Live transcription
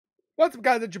What's up,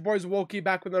 guys? It's your boy Zowoki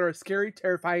back with another scary,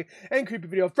 terrifying, and creepy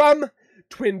video from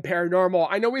Twin Paranormal.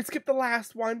 I know we skipped the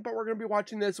last one, but we're going to be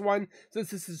watching this one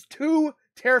since this is two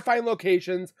terrifying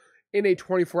locations in a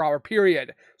 24-hour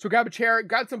period. So grab a chair,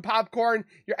 grab some popcorn,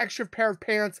 your extra pair of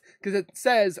pants, because it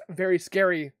says very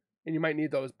scary, and you might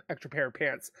need those extra pair of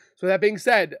pants. So that being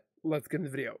said, let's get into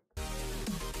the video.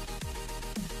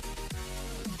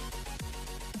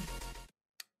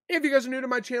 If you guys are new to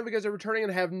my channel, if you guys are returning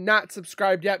and have not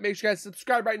subscribed yet, make sure you guys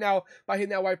subscribe right now by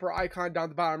hitting that wiper icon down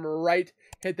the bottom right.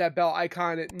 Hit that bell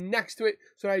icon next to it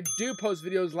so I do post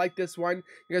videos like this one.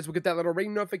 You guys will get that little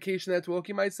ring notification that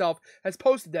Zowoki myself has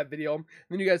posted that video. And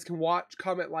then you guys can watch,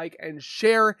 comment, like, and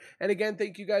share. And again,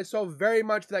 thank you guys so very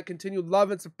much for that continued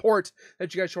love and support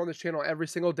that you guys show on this channel every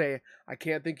single day. I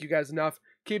can't thank you guys enough.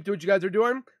 Keep doing what you guys are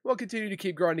doing. We'll continue to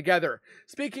keep growing together.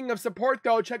 Speaking of support,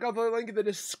 though, check out the link in the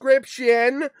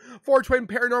description for Twin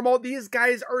Paranormal. These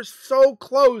guys are so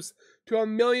close to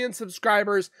 1 million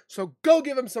subscribers, so go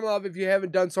give them some love if you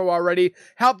haven't done so already.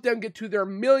 Help them get to their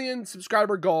 1 million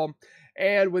subscriber goal.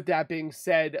 And with that being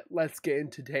said, let's get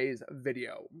into today's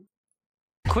video.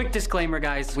 Quick disclaimer,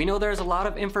 guys. We know there's a lot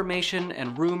of information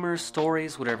and rumors,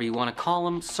 stories, whatever you want to call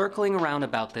them, circling around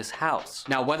about this house.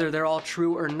 Now, whether they're all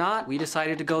true or not, we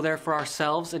decided to go there for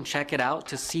ourselves and check it out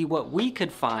to see what we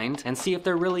could find and see if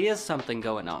there really is something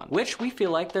going on, which we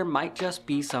feel like there might just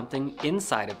be something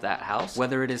inside of that house.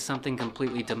 Whether it is something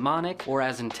completely demonic or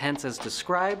as intense as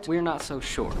described, we're not so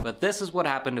sure. But this is what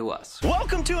happened to us.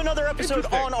 Welcome to another episode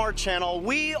on our channel.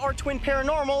 We are Twin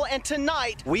Paranormal, and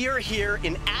tonight we are here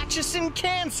in Atchison,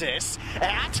 Kansas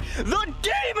at the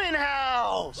Demon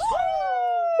House!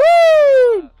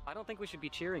 Woo! I don't think we should be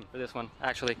cheering for this one,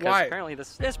 actually, because apparently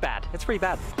this is bad. It's pretty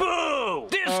bad. Boo!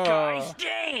 This guy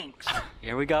stinks!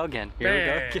 Here we go again. Here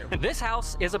we go again. This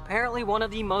house is apparently one of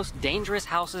the most dangerous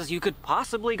houses you could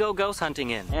possibly go ghost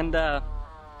hunting in. And,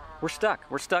 we're stuck.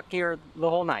 We're stuck here the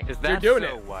whole night. Is that doing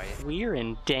so, it. Wyatt? We're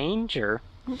in danger.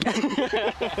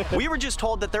 We were just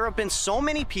told that there have been so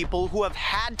many people who have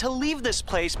had to leave this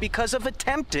place because of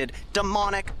attempted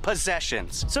demonic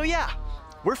possessions. So yeah,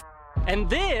 we're and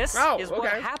this is what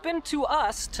happened to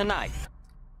us tonight.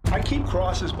 I keep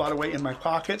crosses, by the way, in my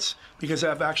pockets because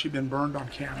I've actually been burned on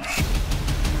camera.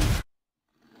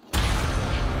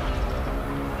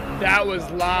 That was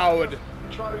loud.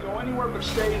 Try to go anywhere but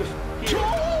stay here.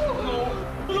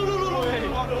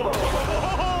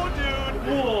 Oh, dude!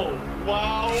 Whoa!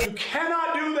 Wow! You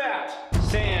cannot do that!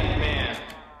 Sandman!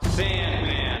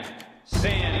 Sandman!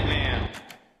 Sandman!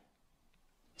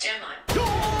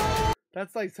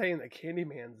 That's like saying the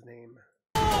Candyman's name.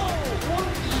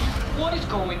 What is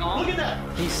going on? Look at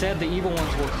that! He said the evil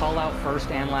ones will call out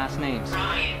first and last names.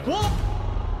 What?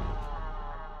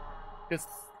 This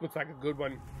looks like a good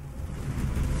one.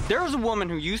 There was a woman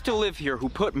who used to live here who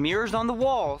put mirrors on the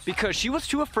walls because she was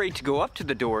too afraid to go up to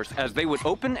the doors as they would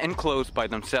open and close by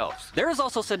themselves. There is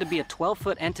also said to be a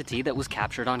 12-foot entity that was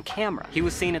captured on camera. He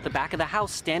was seen at the back of the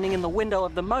house standing in the window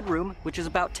of the mudroom, which is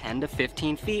about 10 to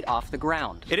 15 feet off the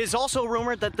ground. It is also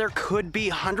rumored that there could be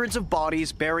hundreds of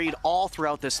bodies buried all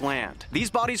throughout this land.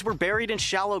 These bodies were buried in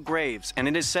shallow graves, and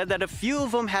it is said that a few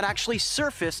of them had actually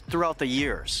surfaced throughout the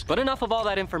years. But enough of all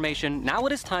that information, now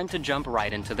it is time to jump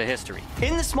right into the history.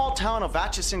 In the small town of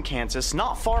Atchison, Kansas,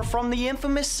 not far from the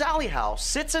infamous Sally House,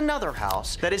 sits another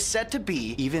house that is said to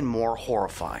be even more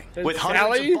horrifying. With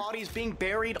hundreds of bodies being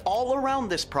buried all around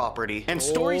this property, and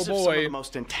stories of some of the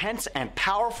most intense and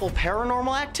powerful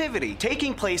paranormal activity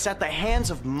taking place at the hands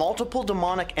of multiple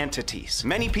demonic entities.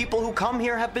 Many people who come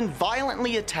here have been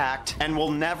violently attacked and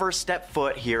will never step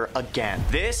foot here again.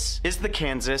 This is the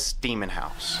Kansas Demon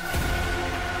House.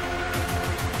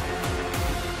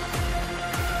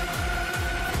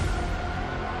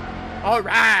 All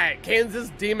right, Kansas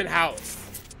Demon House.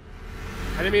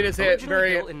 I didn't mean to say it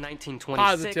very built in 1926,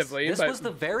 positively. This was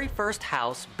the very first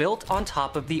house built on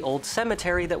top of the old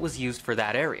cemetery that was used for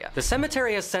that area. The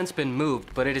cemetery has since been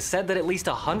moved, but it is said that at least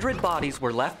 100 bodies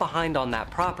were left behind on that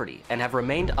property and have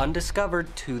remained undiscovered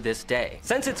to this day.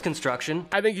 Since its construction,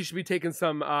 I think you should be taking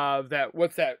some of that,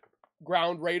 what's that,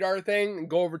 ground radar thing and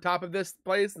go over top of this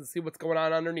place and see what's going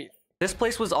on underneath. this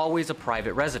place was always a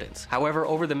private residence. However,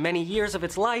 over the many years of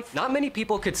its life, not many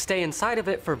people could stay inside of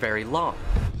it for very long.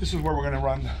 This is where we're going to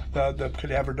run the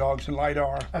cadaver dogs and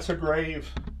LiDAR. That's a grave.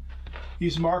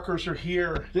 These markers are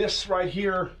here. This right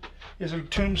here is a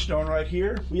tombstone right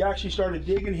here. We actually started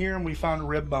digging here and we found a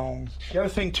rib bone. The other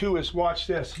thing too is, watch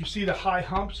this. You see the high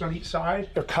humps on each side?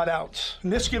 They're cutouts.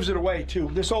 And this gives it away too.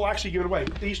 This will actually give it away.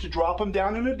 They used to drop them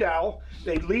down in a dowel.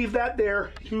 They'd leave that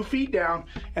there 2 feet down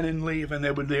and then leave, and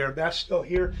they would there. That's still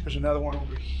here. There's another one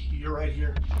over here, right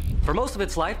here. For most of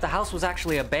its life, the house was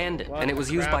actually abandoned, and it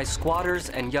was used by squatters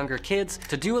and younger kids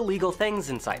to do illegal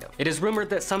things inside of. It is rumored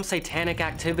that some satanic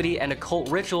activity and occult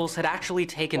rituals had actually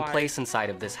taken place inside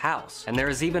of this house, and there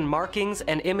is even markings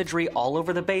and imagery all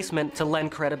over the basement to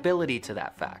lend credibility to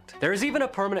that fact. There is even a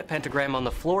permanent pentagram on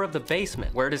the floor of the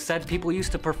basement, where it is said people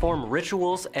used to perform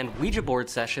rituals and Ouija board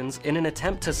sessions in an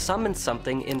attempt to summon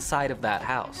something inside of that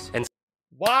house. And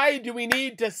why do we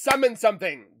need to summon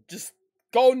something? Just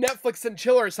go Netflix and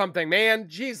chill or something, man.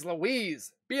 Jeez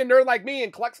Louise. Be a nerd like me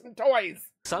and collect some toys.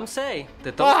 some say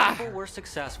that those people were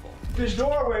successful. This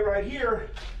doorway right here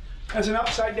has an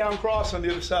upside down cross on the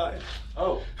other side.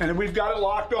 Oh. And we've got it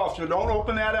locked off, so don't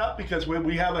open that up because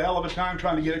we have a hell of a time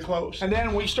trying to get it closed. And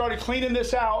then we started cleaning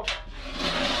this out.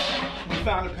 We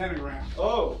found a pentagram.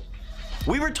 Oh.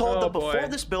 We were told that before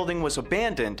this building was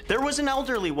abandoned, there was an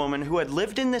elderly woman who had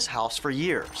lived in this house for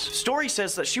years. Story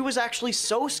says that she was actually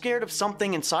so scared of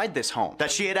something inside this home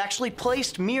that she had actually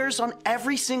placed mirrors on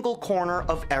every single corner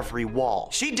of every wall.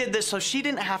 She did this so she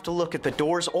didn't have to look at the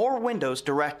doors or windows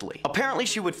directly. Apparently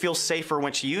she would feel safer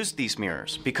when she used these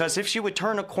mirrors, because if she would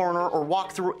turn a corner or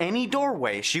walk through any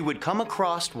doorway, she would come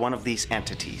across one of these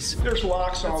entities. There's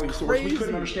locks on all these doors. We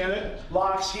couldn't understand it.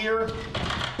 Locks here.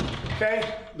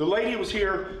 Okay, the lady was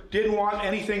here, didn't want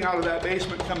anything out of that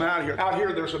basement coming out of here. Out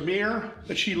here, there's a mirror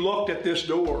that she looked at this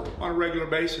door on a regular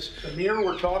basis. The mirror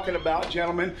we're talking about,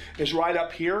 gentlemen, is right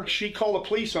up here. She called the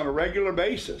police on a regular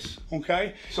basis,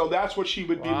 okay? So that's what she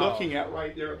would be looking at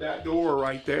right there, that door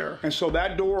right there. And so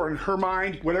that door, in her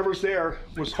mind, whatever's there,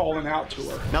 was calling out to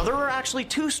her. Now, there are actually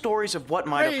two stories of what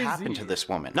might have happened to this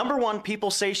woman. Number one,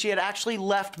 people say she had actually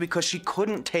left because she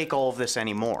couldn't take all of this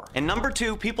anymore. And number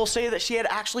two, people say that she had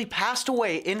actually passed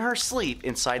away in her sleep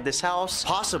inside this house,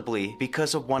 possibly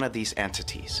because of one of these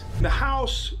entities. The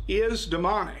house is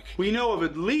demonic. We know of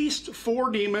at least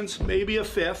 4 demons, maybe a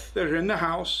 5th, that are in the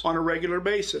house on a regular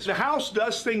basis. The house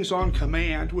does things on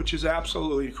command, which is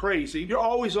absolutely crazy. You're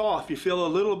always off. You feel a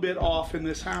little bit off in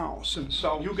this house. And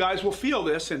so you guys will feel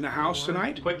this in the house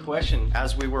tonight. Quick question.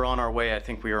 As we were on our way, I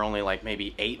think we were only like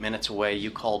maybe 8 minutes away,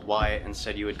 you called Wyatt and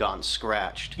said you had gotten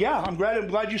scratched. Yeah, I'm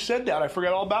glad you said that. I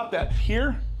forgot all about that.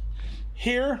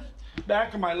 Here,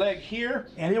 back of my leg here,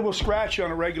 and it will scratch you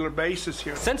on a regular basis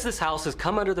here. Since this house has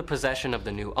come under the possession of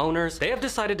the new owners, they have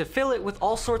decided to fill it with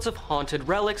all sorts of haunted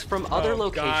relics from other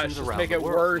locations around the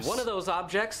world. One of those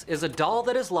objects is a doll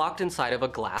that is locked inside of a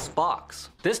glass box.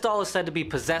 This doll is said to be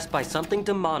possessed by something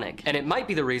demonic, and it might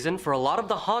be the reason for a lot of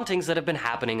the hauntings that have been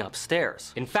happening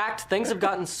upstairs. In fact, things have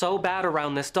gotten so bad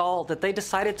around this doll that they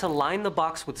decided to line the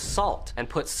box with salt and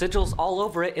put sigils all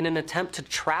over it in an attempt to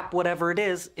trap whatever it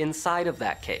is inside of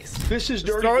that case. This is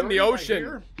Dirty Gertie in the ocean.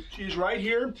 Right, she's right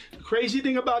here. The crazy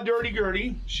thing about Dirty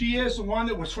Gertie, she is the one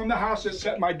that was from the house that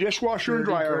set my dishwasher and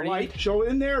dryer light. So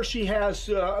in there she has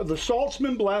the salt's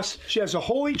been blessed. She has a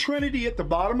Holy Trinity at the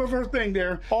bottom of her thing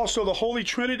there. Also the Holy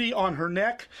Trinity on her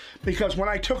neck, because when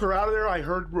I took her out of there, I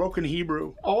heard broken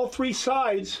Hebrew. All 3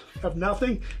 sides have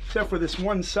nothing except for this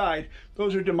one side.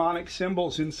 Those are demonic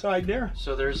symbols inside there.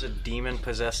 So there's a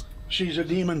demon-possessed... She's a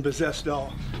demon-possessed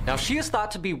doll. Now, she is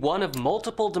thought to be one of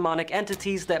multiple demonic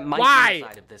entities that might be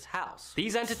inside of this house.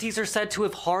 These entities are said to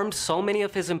have harmed so many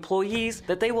of his employees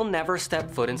that they will never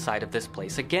step foot inside of this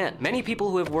place again. Many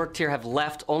people who have worked here have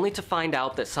left only to find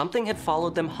out that something had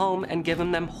followed them home and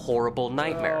given them horrible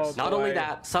nightmares. Not only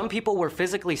that, some people were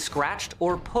physically scratched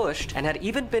or pushed and had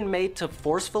even been made to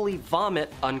forcefully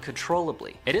vomit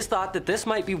uncontrollably. It is thought that this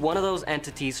might be one of those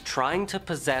entities trying to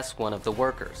possess one of the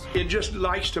workers. It just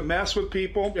likes to mess with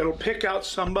people. It'll pick out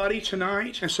somebody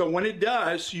tonight, and so when it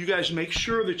does, you guys make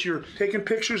sure that you're taking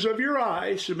pictures of your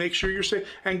eyes to make sure you're safe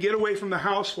and get away from the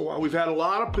house for a while. We've had a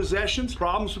lot of possessions,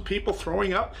 problems with people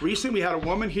throwing up. Recently we had a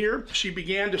woman here. She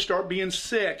began to start being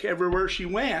sick everywhere she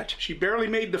went. She barely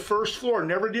made the first floor,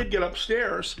 never did get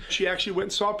upstairs. She actually went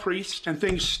and saw a priest, and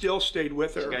things still stayed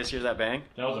with her. Did you guys hear that bang?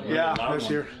 That was a really loud one.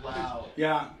 Here. Wow.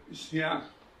 Yeah.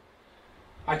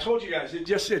 I told you guys, it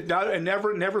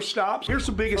never stops. Here's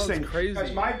the biggest thing. Crazy.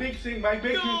 Guys, my big thing.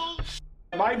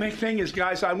 My main thing is,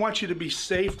 guys, I want you to be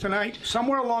safe tonight.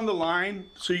 Somewhere along the line,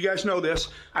 so you guys know this,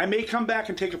 I may come back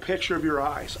and take a picture of your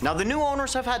eyes. Now, the new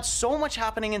owners have had so much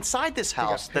happening inside this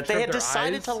house that they had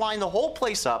decided to line the whole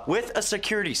place up with a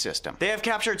security system. They have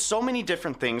captured so many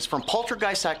different things, from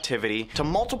poltergeist activity to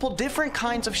multiple different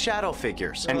kinds of shadow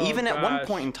figures. And even at one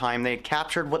point in time, they had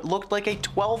captured what looked like a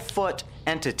 12-foot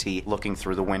entity looking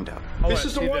through the window. This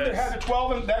is the one that had the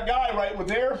 12, and that guy right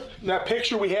there, that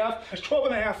picture we have, is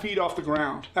 12.5 feet off the ground.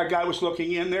 That guy was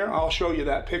looking in there. I'll show you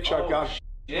that picture I've got.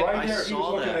 Yeah, right there, he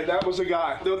was looking at that was a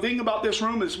guy. The thing about this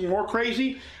room is more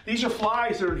crazy. These are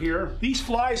flies that are here. These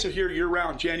flies are here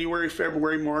year-round, January,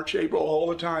 February, March, April, all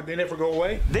the time. They never go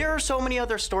away. There are so many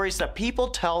other stories that people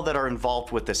tell that are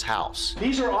involved with this house.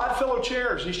 These are Oddfellow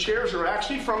chairs. These chairs are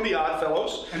actually from the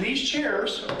Oddfellows, and these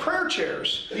chairs are prayer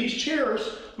chairs. These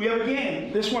chairs, we have a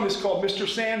game. This one is called Mr.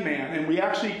 Sandman, and we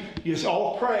actually, you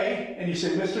all pray, and you say,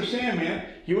 Mr. Sandman,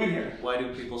 you in here. Why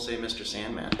do people say Mr.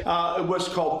 Sandman? It was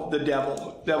called the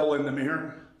devil in the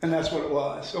mirror, and that's what it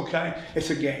was, okay? It's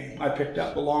a game I picked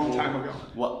up a long time ago.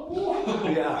 What?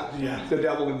 Yeah, the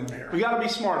devil in the mirror. We gotta be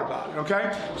smart about it,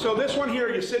 okay? So this one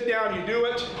here, you sit down, you do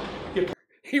it.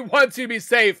 He wants you to be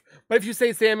safe, but if you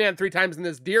say Sandman 3 times in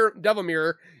this devil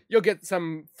mirror, you'll get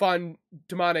some fun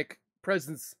demonic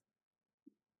presence.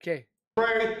 Okay.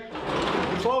 Pray,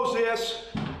 you close this.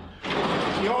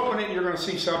 You open it, you're going to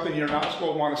see something you're not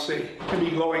supposed to want to see. It can be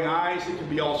glowing eyes, it can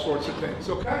be all sorts of things,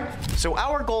 okay? So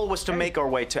our goal was to make our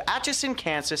way to Atchison,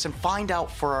 Kansas and find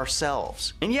out for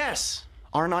ourselves. And yes,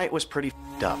 our night was pretty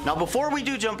f***ed up. Now, before we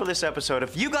do jump to this episode,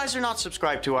 if you guys are not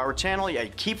subscribed to our channel, you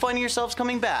keep finding yourselves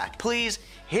coming back, please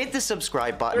hit the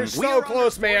subscribe button. We're so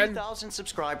close, man. 40,000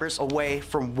 subscribers away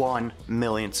from 1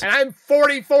 million and I'm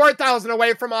 44,000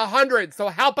 away from 100, so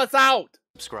help us out.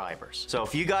 subscribers. So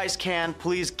if you guys can,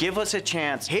 please give us a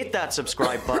chance, hit that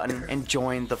subscribe button and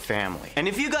join the family. And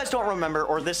if you guys don't remember,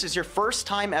 or this is your first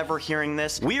time ever hearing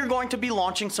this, we are going to be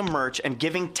launching some merch and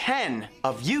giving 10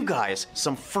 of you guys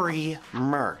some free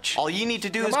merch. All you need to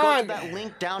do is go to that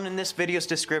link down in this video's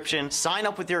description, sign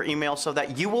up with your email so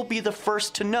that you will be the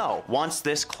first to know once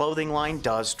this clothing line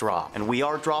does drop. And we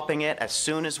are dropping it as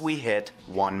soon as we hit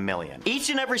 1 million.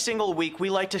 Each and every single week, we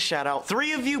like to shout out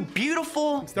 3 of you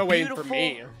beautiful,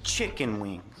 chicken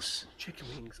wings. Chicken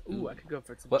wings. Ooh, I could go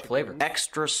for some. What flavor? Wings.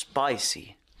 Extra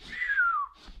spicy.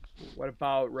 What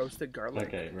about roasted garlic?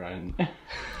 Okay, Ryan.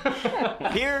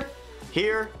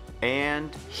 Here,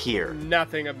 and here.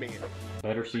 Nothing of me.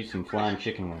 Better see some flying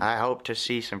chicken wings. I hope to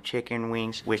see some chicken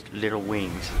wings with little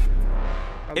wings.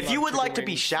 If you would like to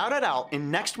be shouted out in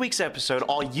next week's episode,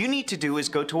 all you need to do is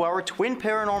go to our Twin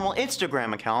Paranormal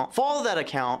Instagram account, follow that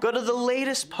account, go to the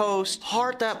latest post,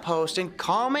 heart that post, and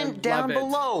comment down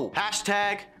below.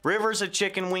 Hashtag Rivers a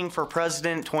Chicken Wing for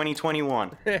President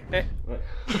 2021. Did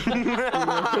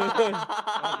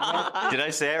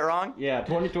I say it wrong? Yeah,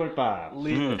 2025.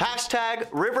 Hashtag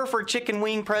River for Chicken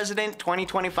Wing President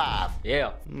 2025.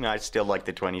 Yeah. I still like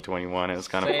the 2021. It was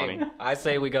kind of funny. I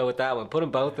say we go with that one. Put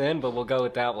them both in, but we'll go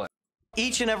with that one.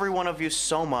 Each and every one of you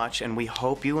so much, and we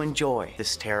hope you enjoy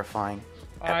this terrifying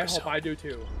episode. I hope I do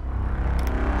too.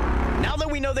 Now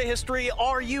that we know the history,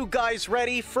 are you guys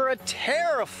ready for a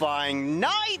terrifying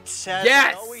night? As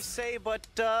yes! I always say, but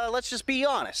let's just be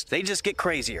honest. They just get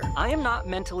crazier. I am not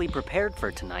mentally prepared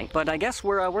for tonight, but I guess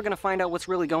we're gonna find out what's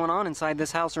really going on inside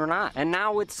this house or not. And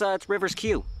now it's River's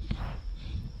cue.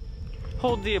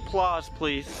 Hold the applause,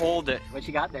 please. Hold it. What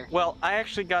you got there? Well, I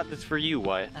actually got this for you,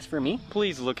 Wyatt. That's for me?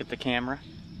 Please look at the camera.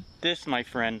 This, my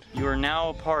friend, you are now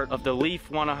a part of the Leaf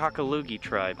Wanahakalugi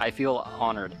tribe. I feel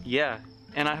honored. Yeah,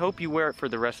 and I hope you wear it for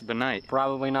the rest of the night.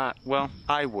 Probably not. Well,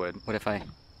 I would. What if I...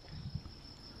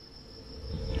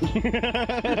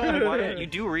 Wyatt, you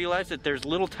do realize that there's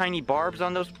little tiny barbs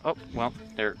on those... Oh, well,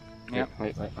 there... Yeah.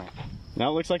 Wait.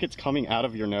 Now it looks like it's coming out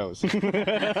of your nose.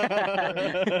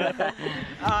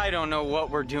 I don't know what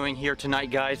we're doing here tonight,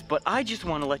 guys, but I just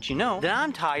want to let you know that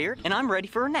I'm tired and I'm ready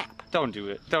for a nap. Don't do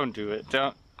it. Don't do it.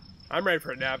 Don't. I'm ready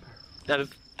for a nap. That is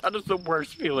the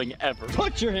worst feeling ever.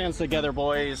 Put your hands together,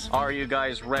 boys. Are you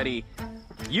guys ready?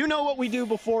 You know what we do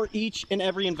before each and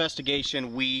every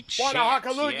investigation. We chant.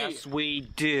 Yes, we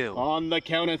do. On the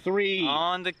count of 3.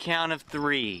 On the count of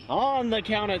 3. On the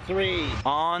count of 3.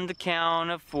 On the count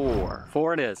of 4.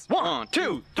 4 it is. 1,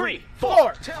 2, 3,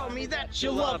 4. Tell me that you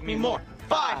love me more.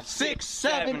 5, 6,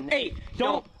 7, 8.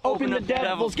 Don't open the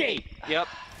devil's gate. Yep.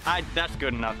 That's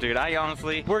good enough, dude.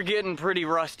 We're getting pretty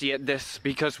rusty at this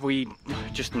because we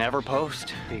just never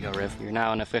post. Here you go, Riv. You're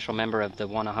now an official member of the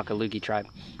Wanahakalugi tribe.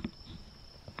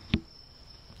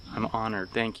 I'm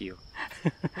honored. Thank you.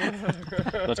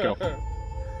 Let's go.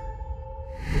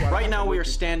 Right now we are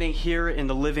standing here in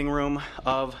the living room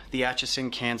of the Atchison,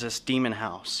 Kansas Demon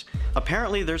House.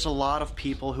 Apparently there's a lot of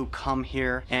people who come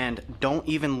here and don't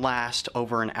even last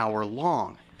over an hour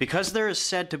long, because there is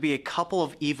said to be a couple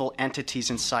of evil entities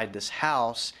inside this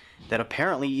house that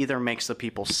apparently either makes the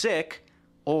people sick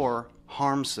or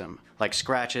harms them, like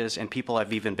scratches, and people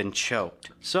have even been choked.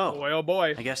 So, boy, oh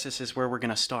boy. I guess this is where we're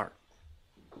gonna start.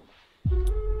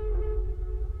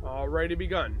 Already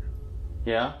begun.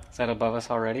 Yeah? Is that above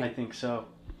us already? I think so.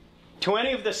 To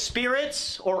any of the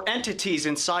spirits or entities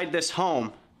inside this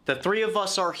home, the three of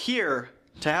us are here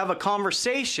to have a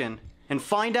conversation and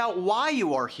find out why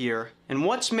you are here and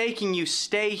what's making you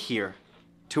stay here.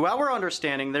 To our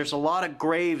understanding, there's a lot of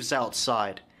graves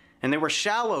outside, and they were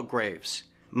shallow graves.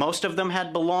 Most of them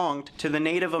had belonged to the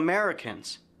Native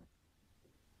Americans.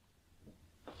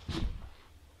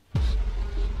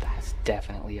 That's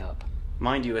definitely up.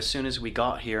 Mind you, as soon as we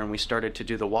got here and we started to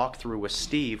do the walkthrough with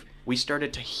Steve, we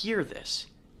started to hear this.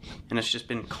 And it's just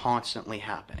been constantly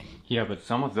happening. Yeah, but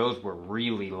some of those were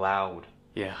really loud.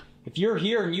 Yeah. If you're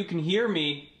here and you can hear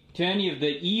me, to any of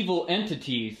the evil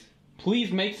entities,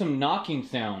 please make some knocking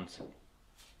sounds.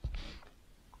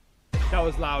 That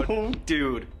was loud. Oh,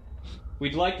 dude.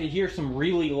 We'd like to hear some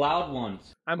really loud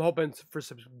ones. I'm hoping for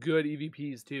some good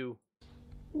EVPs too.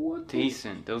 What?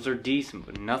 Decent. Those are decent,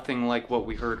 but nothing like what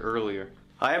we heard earlier.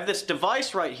 I have this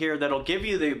device right here that'll give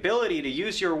you the ability to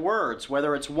use your words,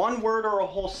 whether it's one word or a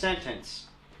whole sentence.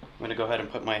 I'm gonna go ahead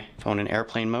and put my phone in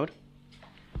airplane mode.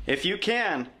 If you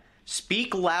can,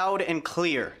 speak loud and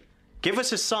clear. Give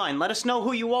us a sign. Let us know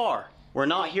who you are. We're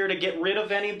not here to get rid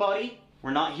of anybody.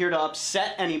 We're not here to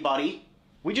upset anybody.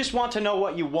 We just want to know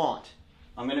what you want.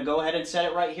 I'm gonna go ahead and set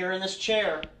it right here in this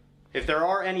chair. If there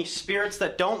are any spirits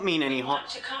that don't mean any harm. Want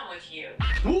to come with you.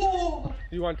 Whoa!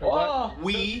 You want to what?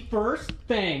 We First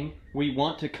thing, we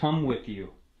want to come with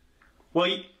you. Well,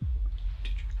 that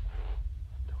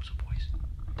was a voice.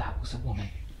 That was a woman.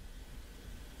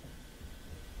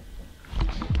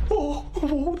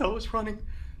 Oh, that was running.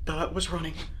 That was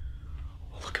running.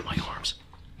 Oh, look at my arms.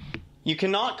 You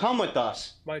cannot come with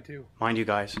us. Mine too. Mind you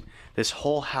guys, this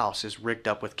whole house is rigged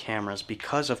up with cameras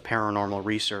because of paranormal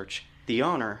research. The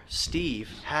owner, Steve,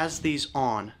 has these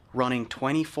on running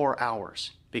 24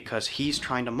 hours because he's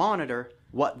trying to monitor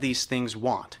what these things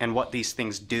want and what these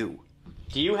things do.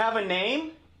 Do you have a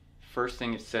name? First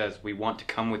thing it says, we want to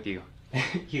come with you.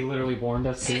 He literally warned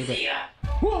us too. Cynthia.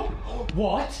 Whoa!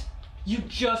 What? You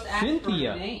just asked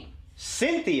Cynthia. for her name.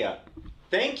 Cynthia.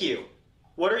 Thank you.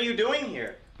 What are you doing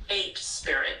here? 8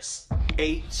 spirits.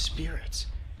 8 spirits.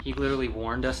 He literally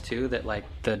warned us too that like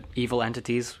the evil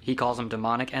entities, he calls them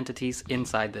demonic entities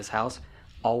inside this house,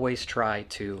 always try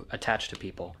to attach to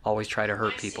people. Always try to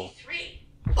hurt people. I see 3.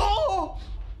 Oh!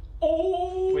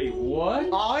 Oh! Wait, what?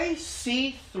 I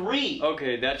see 3.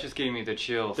 Okay, that just gave me the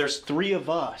chills. There's 3 of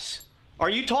us. Are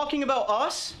you talking about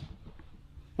us?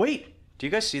 Wait, do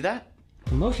you guys see that?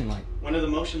 The motion light. One of the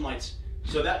motion lights.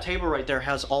 So that table right there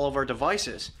has all of our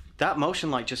devices. That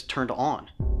motion light just turned on.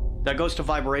 That goes to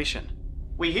vibration.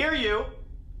 We hear you.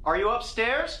 Are you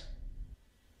upstairs?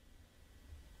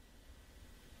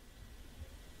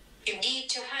 You need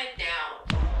to hide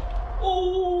now.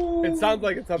 Oh! It sounds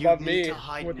like it's above need me to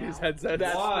hide with now. these headsets.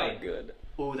 That's Why? not good.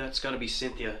 Oh, that's gotta be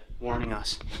Cynthia warning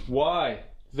us. Why? Is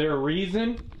there a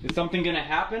reason? Is something gonna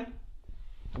happen?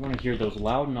 I want to hear those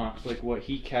loud knocks like what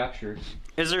he captured.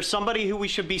 Is there somebody who we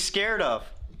should be scared of?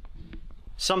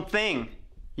 Something.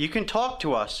 You can talk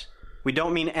to us. We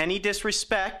don't mean any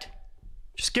disrespect.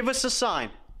 Just give us a sign.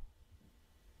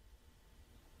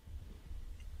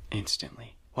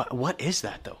 Instantly. What is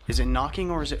that though? Is it knocking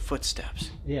or is it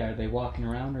footsteps? Yeah, are they walking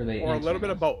around or are they Or a little answering bit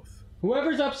us? of both.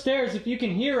 Whoever's upstairs, if you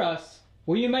can hear us,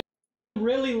 will you make a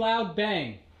really loud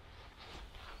bang?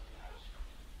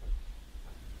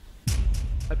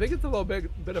 I think it's a little bit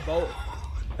of both.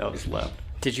 That was loud.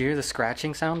 Did you hear the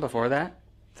scratching sound before that?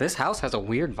 This house has a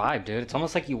weird vibe, dude. It's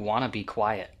almost like you want to be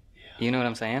quiet. Yeah. You know what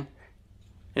I'm saying?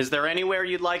 Is there anywhere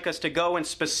you'd like us to go in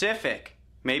specific?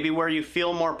 Maybe where you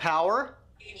feel more power?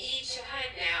 You need to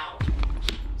hide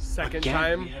now. Second Again,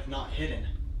 time. we have not hidden.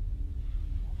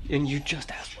 And you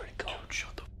just asked where to go. Dude,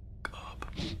 shut the f up.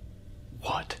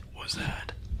 What was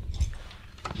that?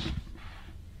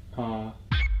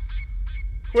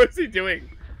 What's he doing?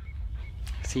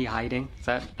 Is he hiding?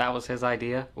 That was his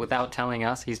idea? Without telling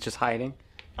us, he's just hiding?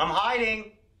 I'm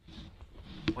hiding.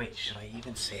 Wait, should I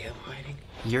even say I'm hiding?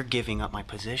 You're giving up my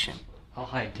position. I'll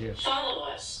hide too. Follow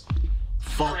us.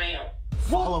 Trail.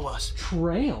 Follow us.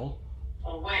 Trail?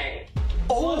 Away.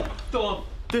 Oh,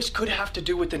 this could have to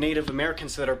do with the Native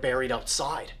Americans that are buried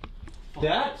outside.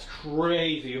 That's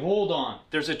crazy. Hold on.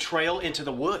 There's a trail into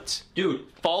the woods. Dude,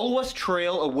 follow us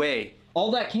trail away.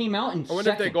 All that came out in I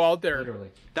wonder if they go out there.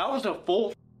 Literally. That was a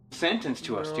full sentence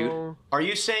to us, dude. Are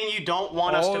you saying you don't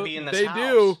want us to be in this they house?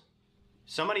 do.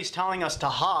 Somebody's telling us to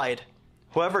hide.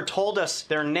 Whoever told us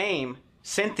their name,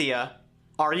 Cynthia,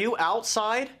 are you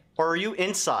outside or are you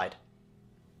inside?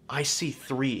 I see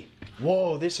 3.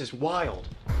 Whoa, this is wild.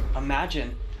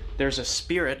 Imagine there's a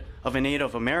spirit of a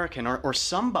Native American or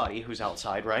somebody who's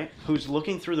outside, right? Who's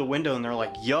looking through the window and they're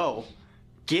like, yo,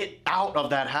 get out of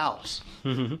that house.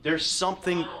 There's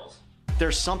something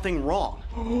wrong.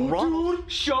 Ronald,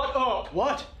 Dude, shut up.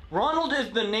 what? Ronald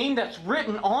is the name that's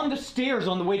written on the stairs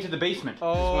on the way to the basement.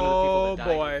 Oh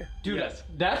boy. Dude,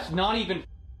 that's not even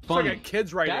funny. It's like a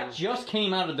kid's writing. That just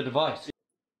came out of the device.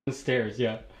 The stairs,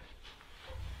 yeah.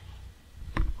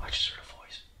 I just heard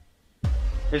a voice.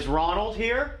 Is Ronald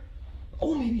here?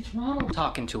 Oh, maybe it's Ronald.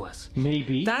 Talking to us.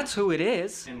 Maybe. That's who it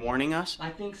is. And warning us? I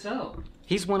think so.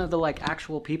 He's one of the like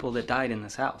actual people that died in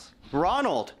this house.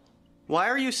 Ronald, why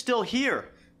are you still here?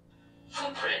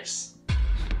 Footprints.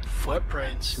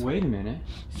 Footprints. Wait a minute.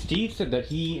 Steve said that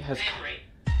he has...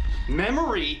 Memory.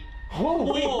 Memory?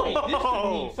 Oh, wait. This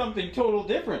could mean something total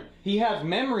different. He has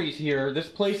memories here. This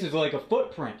place is like a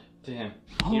footprint to him.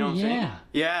 Oh, You know what I'm saying?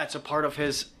 Yeah, it's a part of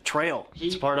his trail.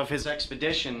 It's part of his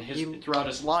expedition throughout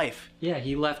his life. Yeah,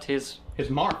 he left his... His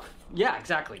mark. Yeah,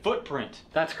 exactly. Footprint.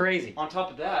 That's crazy. On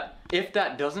top of that, if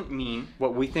that doesn't mean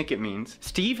what we think it means,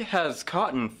 Steve has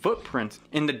caught footprints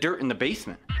in the dirt in the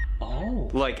basement. Oh.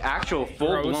 Like actual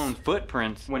full-blown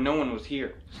footprints when no one was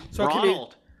here. So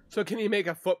Ronald. Can you make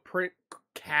a footprint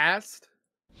cast?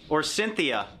 Or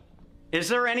Cynthia. Is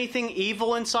there anything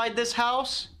evil inside this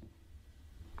house?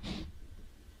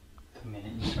 The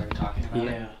minute you started talking about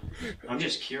it. I'm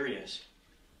just curious.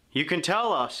 You can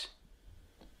tell us.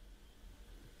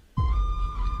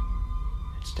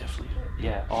 It's definitely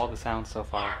Yeah, all the sounds so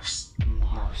far. Marks.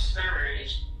 Mark's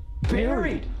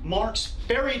Buried. Mark's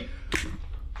buried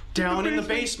down in the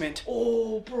basement.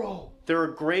 Oh, bro. There are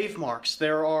grave marks.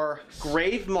 There are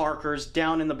grave markers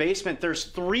down in the basement. There's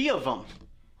 3 of them.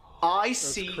 I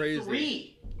see crazy.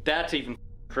 3. That's even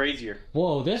crazier.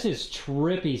 Whoa, this is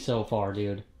trippy so far,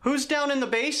 dude. Who's down in the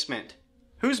basement?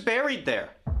 Who's buried there?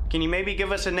 Can you maybe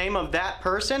give us a name of that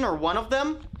person or one of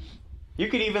them? You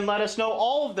could even let us know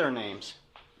all of their names.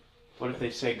 What if they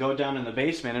say go down in the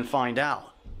basement and find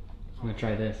out? I'm gonna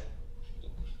try this.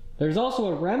 There's also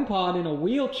a REM pod in a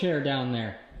wheelchair down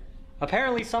there.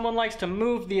 Apparently someone likes to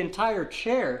move the entire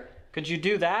chair. Could you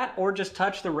do that or just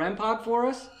touch the REM pod for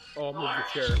us? Oh, I'll move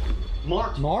the chair.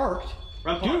 Marked. Marked?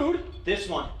 Dude, This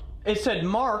one. it said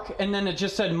mark and then it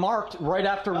just said marked right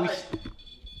after we...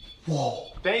 Whoa.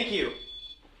 Thank you.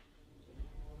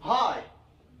 Hi.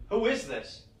 Who is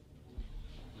this?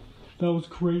 That was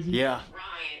crazy. Yeah.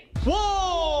 Ryan.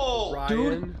 Whoa!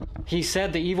 Ryan. He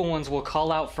said the evil ones will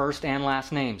call out first and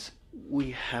last names.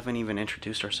 We haven't even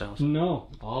introduced ourselves. No.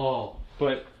 Oh,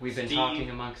 But we've been Steve- talking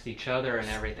amongst each other and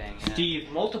everything. Yeah. Steve,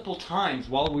 multiple times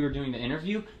while we were doing the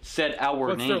interview, said our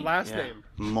What's name. their last Yeah, name?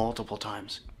 multiple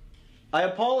times. I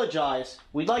apologize.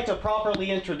 We'd like to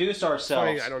properly introduce ourselves.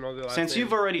 Funny, I don't know the last Since name.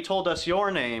 you've already told us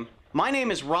your name, my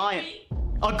name is Ryan.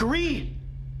 Agree!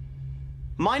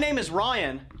 My name is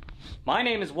Ryan. My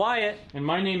name is Wyatt. And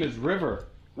my name is River.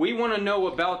 We want to know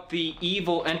about the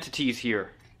evil entities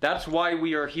here. That's why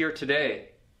we are here today.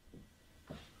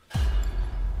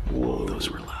 Whoa, those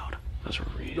were loud. Those were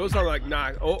really... Those are like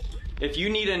not. Oh, If you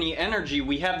need any energy,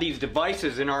 we have these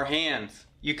devices in our hands.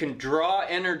 You can draw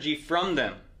energy from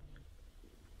them.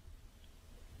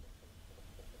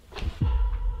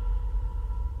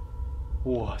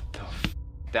 What the f?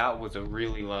 That was a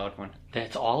really loud one.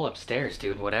 That's all upstairs,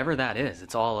 dude. Whatever that is,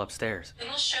 it's all upstairs.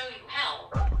 It'll show you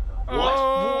hell.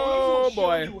 oh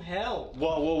boy. Hell.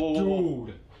 Whoa, whoa, whoa, whoa, whoa.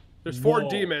 Dude. There's 4 Whoa.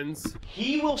 demons.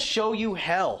 He will show you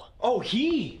hell. Oh,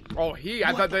 he. Oh,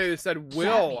 I thought they said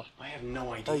will. I have no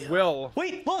Or idea. will.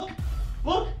 Wait, look!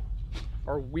 Look!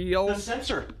 Or wheel. The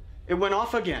sensor. It went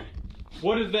off again.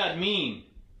 What does that mean?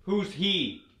 Who's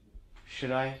he?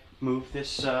 Should I move this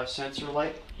sensor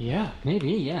light? Yeah,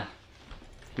 maybe, yeah.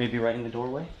 Maybe right in the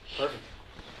doorway? Perfect.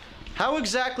 How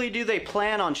exactly do they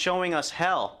plan on showing us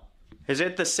hell? Is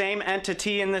it the same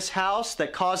entity in this house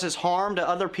that causes harm to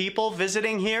other people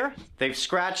visiting here? They've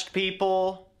scratched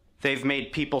people. They've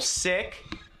made people sick.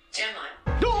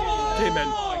 Demon. Demon.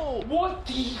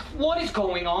 What is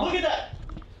going on? Look at that!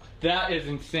 That is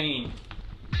insane.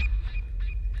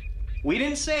 We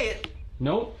didn't say it.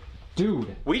 Nope.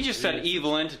 Dude. We just said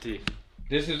evil entity.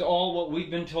 This is all what we've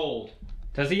been told.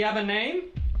 Does he have a name?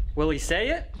 Will he say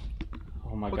it?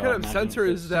 Oh my What god. kind of imagine sensor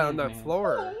if it's is that on the man.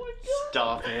 floor? Oh,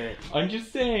 Stop it. I'm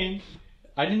just saying.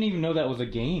 I didn't even know that was a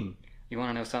game. You want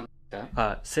to know something?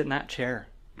 Sit in that chair.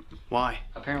 Why?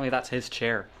 Apparently that's his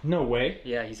chair. No way.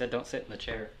 Yeah, he said don't sit in the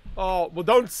chair. Oh, well,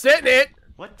 don't sit in it.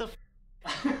 What the?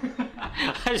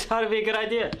 I just thought it'd be a good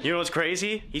idea. You know what's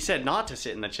crazy? He said not to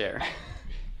sit in the chair.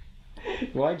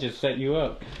 Well, I just set you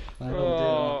up.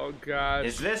 Oh, God.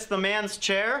 Is this the man's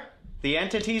chair? The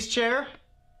entity's chair?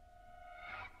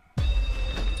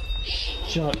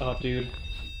 Shut up, dude.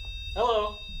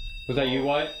 Hello. Was that you,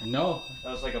 Wyatt? No.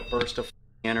 That was like a burst of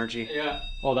energy. Yeah.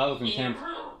 Oh, that was In your intense.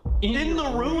 room. In the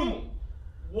room?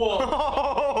 Whoa.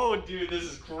 Oh, dude, this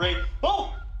is great.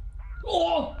 Oh!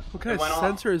 Oh! What kind It went of off.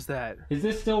 sensor is that? Is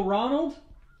this still Ronald?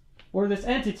 Or this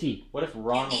entity? What if You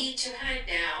Ronald... need to hide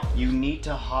now. You need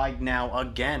to hide now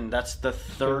again. That's the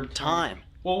third time.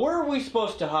 Well, where are we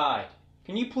supposed to hide?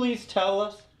 Can you please tell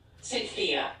us?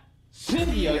 Cynthia.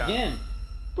 Cynthia again.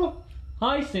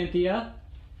 Hi, Cynthia.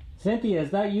 Cynthia, is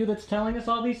that you that's telling us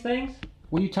all these things?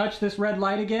 Will you touch this red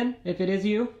light again, if it is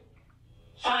you?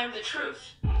 Find the truth.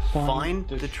 Find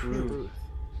the truth.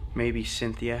 Maybe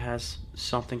Cynthia has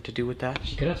something to do with that?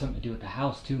 She could have something to do with the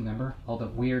house, too, remember? All the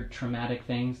weird, traumatic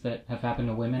things that have happened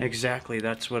to women. Exactly,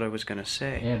 that's what I was gonna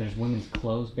say. Yeah, there's women's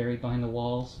clothes buried behind the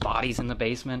walls. Bodies in the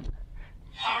basement.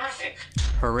 Horrific.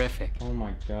 Horrific. Oh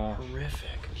my god. Horrific.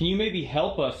 Can you maybe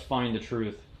help us find the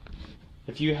truth?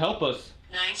 If you help us...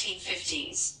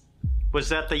 1950s. Was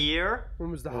that the year? When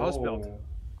was the house built?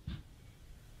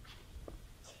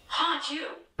 Haunt you.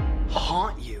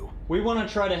 Haunt you. We want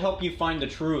to try to help you find the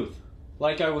truth.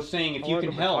 Like I was saying, if I you wanna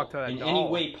can go talk help to that in doll. any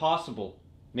way possible,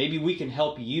 maybe we can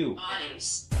help you.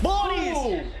 Bodies.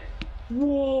 Bodies!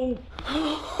 Whoa!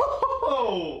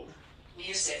 Oh!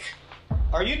 Music.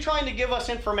 Are you trying to give us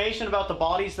information about the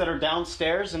bodies that are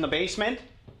downstairs in the basement?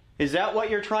 Is that what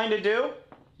you're trying to do?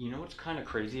 You know what's kind of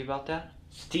crazy about that?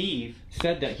 Steve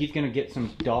said that he's going to get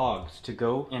some dogs to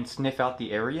go and sniff out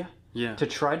the area Yeah. to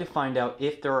try to find out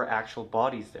if there are actual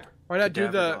bodies there. Why not do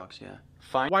Cadaver the? dogs, yeah.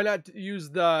 Find Why not use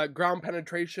the ground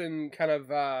penetration kind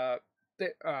of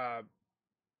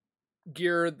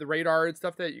gear, the radar and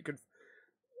stuff that you could?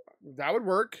 That would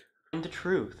work. the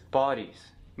truth. Bodies.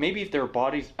 Maybe if there are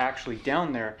bodies actually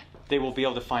down there, they will be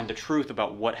able to find the truth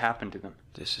about what happened to them.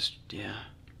 This is, yeah.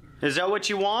 Is that what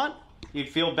you want? You'd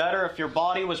feel better if your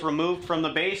body was removed from the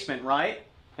basement, right?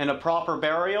 And a proper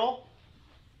burial?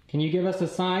 Can you give us a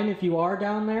sign if you are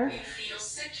down there? You feel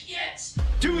sick yet?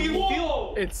 Do you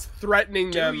feel... It's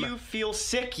threatening Do them. you feel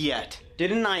sick yet?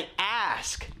 Didn't I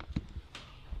ask?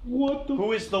 What the...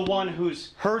 Who is the one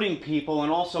who's hurting people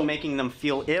and also making them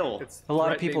feel ill? It's A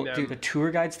lot of threatening people, them. dude, the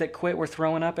tour guides that quit were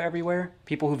throwing up everywhere.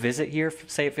 People who visit here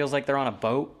say it feels like they're on a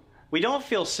boat. We don't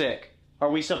feel sick. Are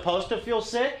we supposed to feel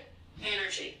sick?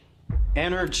 Energy.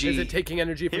 Energy. Is it taking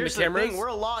energy from Here's the cameras? thing, we're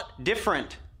a lot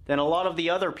different than a lot of the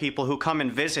other people who come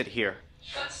and visit here.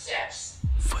 Footsteps.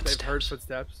 They've heard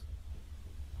footsteps.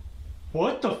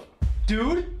 What the...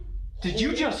 Dude? Did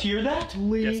you just hear that?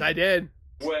 Yes, I did.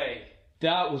 Way.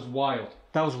 That was wild.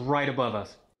 That was right above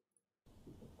us.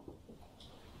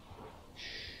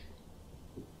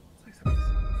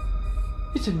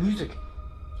 It's a music.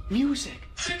 Music.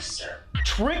 Trickster.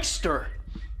 Trickster.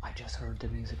 I just heard the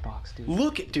music box, dude.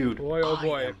 Look at, dude. Boy, oh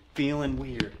boy. I am feeling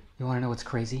weird. You want to know what's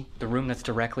crazy? The room that's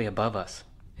directly above us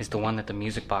is the one that the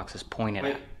music box is pointed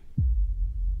Wait. at.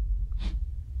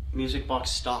 Music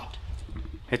box stopped.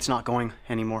 It's not going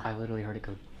anymore. I literally heard it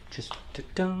go just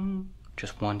dun,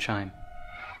 just one chime.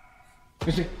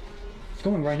 Is it? It's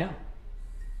going right now.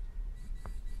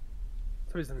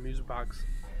 Somebody's in the music box.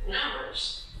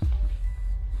 Numbers.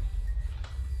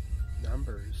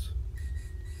 Numbers.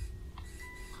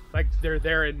 Like they're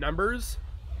there in numbers?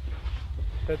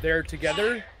 That they're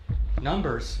together?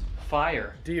 Numbers,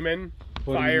 fire, Demon,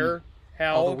 What do you fire, mean?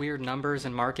 hell. all the weird numbers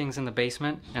and markings in the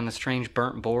basement, and the strange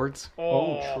burnt boards.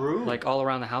 Oh, true. Like all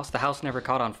around the house. The house never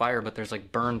caught on fire, but there's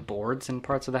like burned boards in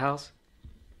parts of the house.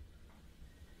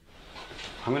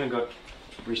 I'm gonna go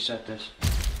reset this.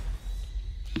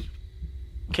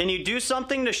 Can you do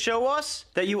something to show us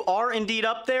that you are indeed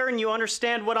up there and you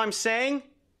understand what I'm saying?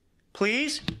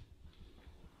 Please?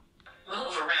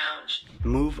 Move around.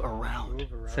 Mmove around.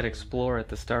 Said explore at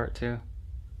the start too.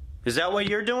 Is that what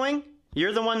you're doing?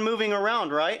 You're the one moving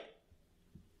around, right?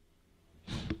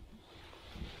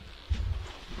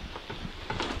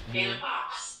 In a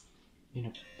box. You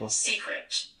know,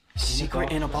 Secret.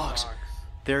 Secret in a box.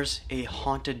 There's a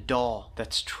haunted doll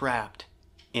that's trapped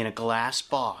in a glass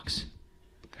box.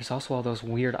 There's also all those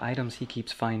weird items he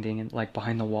keeps finding, and like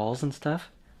behind the walls and stuff.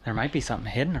 There might be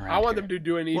something hidden around I want here. them to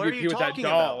do an What are EVP you with that talking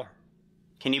doll. about?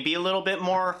 Can you be a little bit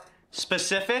more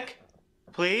specific,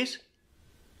 please?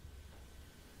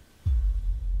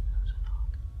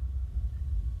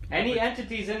 Any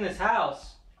entities in this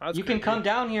house, you can creepy. come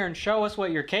down here and show us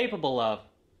what you're capable of.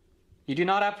 You do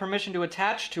not have permission to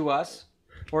attach to us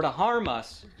or to harm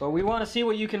us, but we want to see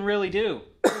what you can really do.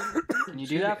 Can you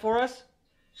do that for us?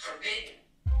 Forbidden.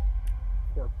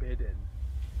 Forbidden.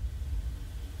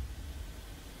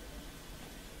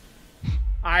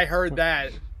 I heard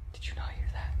that. Did you not hear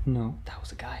that? No. That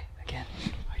was a guy again.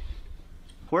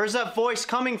 Where's that voice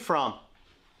coming from?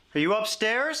 Are you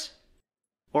upstairs?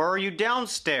 Or are you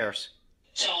downstairs?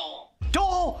 Doll.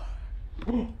 Doll!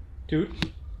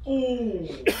 Dude.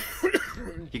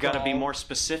 You gotta be more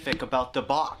specific about the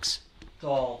box.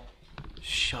 Doll.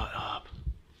 Shut up.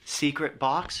 Secret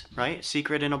box, right?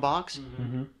 Secret in a box?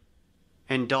 Mm-hmm.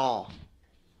 And doll.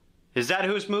 Is that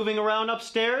who's moving around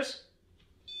upstairs?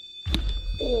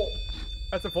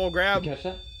 That's a full grab. Catch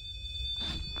that?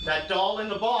 That doll in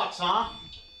the box, huh?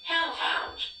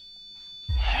 Hellhound.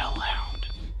 Hellhound.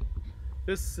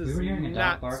 This We is were hearing a dog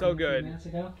not barking so a few good. minutes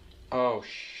ago. Oh,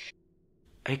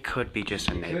 It could be just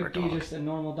a neighbor Could be dog. just a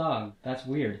normal dog. That's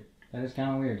weird. That is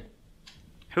kind of weird.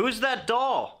 Who's that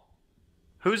doll?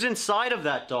 Who's inside of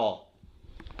that doll?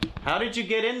 How did you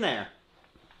get in there?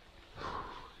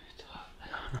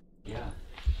 Yeah.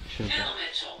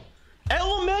 Elemental.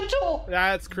 Elemental!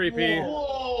 That's creepy.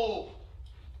 Whoa!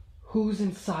 Who's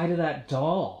inside of that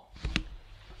doll?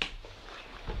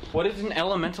 what is an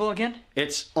elemental again?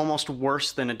 It's almost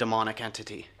worse than a demonic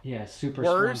entity. Yeah, super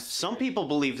Worse? Some people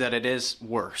believe that it is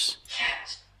worse. Cat.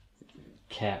 strong.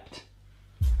 Kept.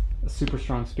 A super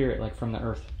strong spirit, like from the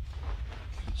earth.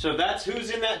 So that's who's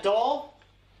in that doll?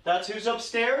 That's who's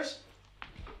upstairs?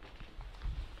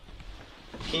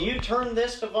 Can you turn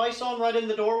this device on right in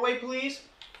the doorway, please?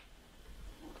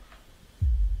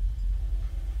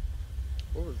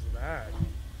 What was that?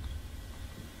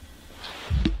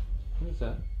 What is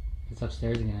that? It's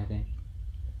upstairs again, I think.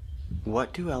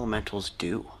 What do elementals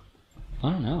do?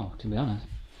 I don't know, to be honest.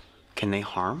 Can they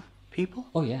harm people?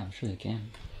 Oh yeah, I'm sure they can.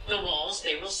 The walls,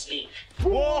 they will speak.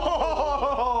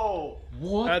 Whoa!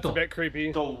 What That's a bit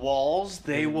creepy. The walls,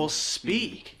 they will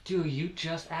speak. Dude, you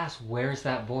just asked where's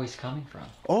that voice coming from?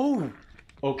 Oh!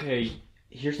 Okay,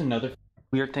 here's another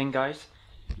weird thing, guys.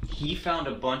 He found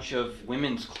a bunch of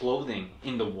women's clothing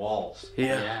in the walls.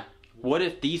 Yeah. What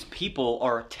if these people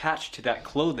are attached to that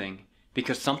clothing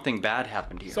because something bad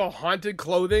happened here? So haunted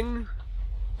clothing?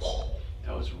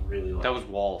 That was really loud. That was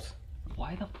walls.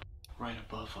 Why the Right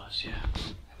above us, yeah.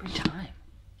 every time?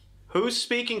 Who's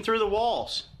speaking through the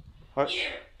walls? Here.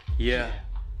 Yeah.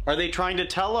 Are they trying to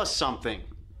tell us something?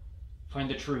 Find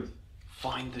the truth.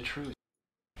 Find the truth.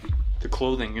 The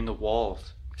clothing in the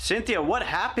walls. Cynthia, what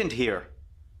happened here?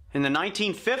 In the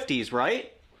 1950s,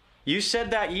 right? You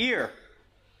said that year.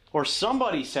 Or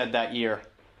somebody said that year.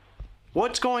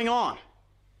 What's going on?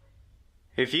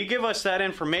 If you give us that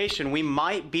information, we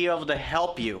might be able to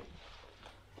help you.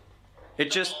 It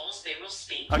just, The walls, they will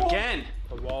speak. again,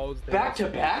 The walls. Back to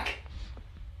back?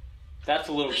 That's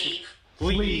a little Leave.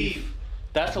 Leave.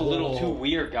 That's a little too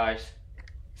weird, guys.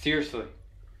 Seriously.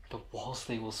 The walls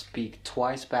they will speak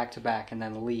twice back to back and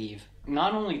then leave.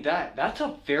 Not only that, that's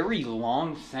a very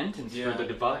long sentence for the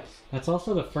device. That's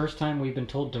also the first time we've been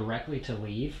told directly to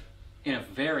leave in a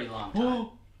very long time.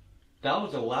 That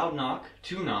was a loud knock.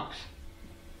 2 knocks.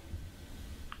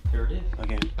 There it is.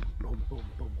 again.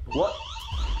 What?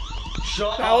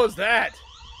 Shut How up. was that?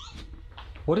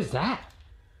 What is that?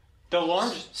 The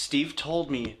alarm. Steve told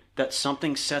me that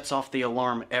something sets off the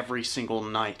alarm every single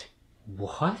night.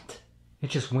 What? It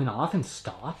just went off and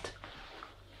stopped?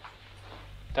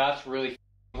 That's really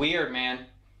weird, man.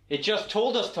 It just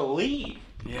told us to leave.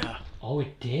 Yeah. Oh,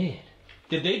 it did.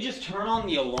 Did they just turn on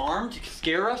the alarm to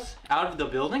scare us out of the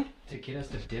building? To get us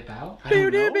to dip out? I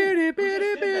don't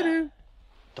know.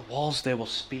 The walls, they will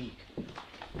speak.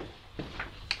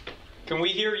 Can we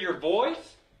hear your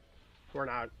voice? We're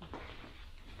not.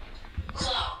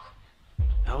 Clock.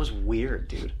 That was weird,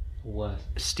 dude. What?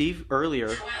 Steve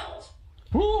earlier.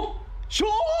 12. Sure.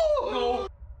 No.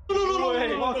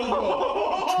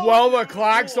 12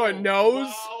 o'clock, so it knows?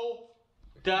 Wow.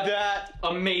 That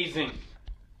amazing.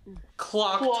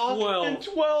 Clock 12 and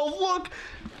 12. Look,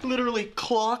 literally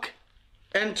clock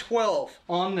and 12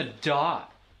 on the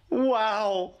dot.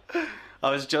 Wow.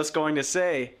 I was just going to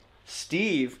say,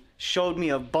 Steve showed me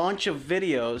a bunch of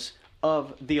videos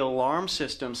of the alarm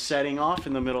system setting off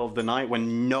in the middle of the night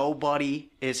when nobody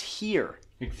is here.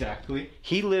 Exactly.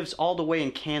 He lives all the way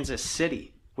in Kansas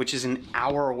City, which is an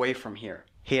hour away from here.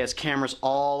 He has cameras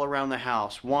all around the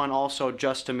house. One, also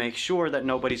just to make sure that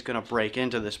nobody's going to break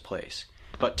into this place.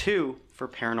 But 2, for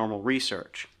paranormal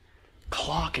research.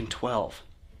 Clock and 12.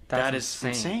 That is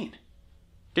insane.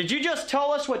 Did you just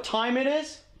tell us what time it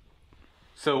is?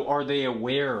 So are they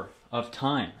aware of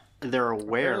time? They're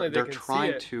aware. Apparently they They're can see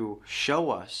trying it. to show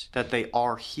us that they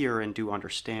are here and do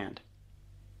understand.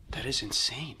 That is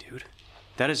insane, dude.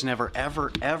 That has never,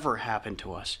 ever, ever happened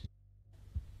to us.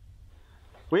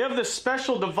 We have this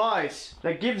special device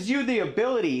that gives you the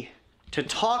ability to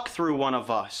talk through one of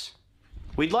us.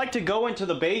 We'd like to go into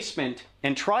the basement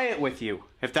and try it with you,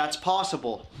 if that's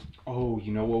possible. Oh,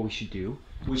 you know what we should do?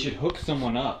 We should hook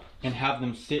someone up and have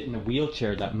them sit in a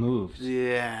wheelchair that moves.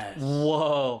 Yes.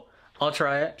 Whoa. I'll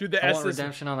try it. Do the I want S's.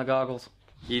 redemption on the goggles.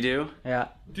 You do? Yeah.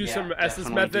 Do Yeah, some S's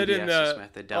definitely method do in the SS the.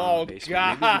 method down Oh in the basement.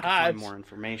 Maybe we can find God. more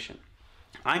information.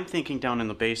 I'm thinking down in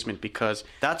the basement because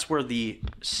that's where the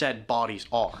said bodies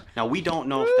are. Now we don't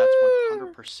know if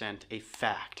that's 100% a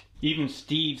fact. Even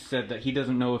Steve said that he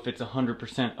doesn't know if it's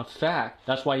 100% a fact.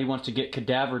 That's why he wants to get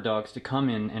cadaver dogs to come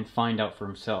in and find out for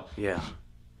himself. Yeah,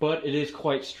 But it is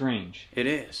quite strange. it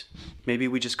is. Maybe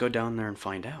we just go down there and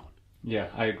find out. Yeah,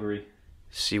 I agree.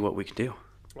 See what we can do.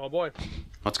 Oh boy.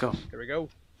 Let's go. Here we go.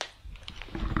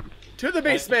 To the I have to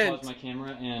basement. pause my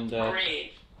camera and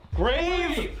Grave.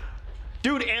 Grave!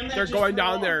 Dude, and that They're just going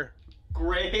down wrong. there.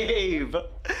 Grave!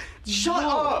 Shut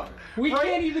up! we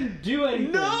can't even do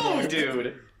anything. No,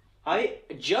 dude! I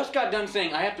just got done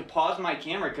saying I have to pause my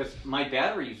camera because my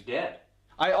battery's dead.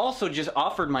 I also just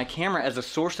offered my camera as a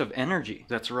source of energy.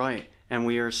 That's right. And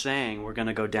we are saying we're going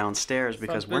to go downstairs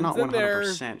because we're not Something's in there.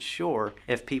 100% sure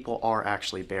if people are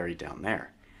actually buried down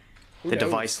there. The knows?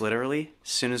 device literally, as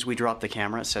soon as we drop the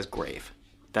camera, it says grave.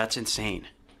 That's insane.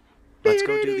 Let's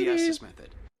go do the SS method.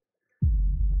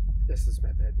 This is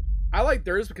method. I like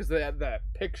theirs because they have that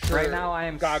picture. Right now I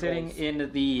am goggles. sitting in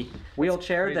the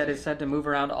wheelchair that is said to move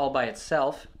around all by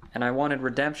itself, and I wanted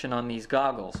redemption on these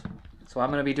goggles. So I'm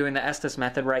going to be doing the Estes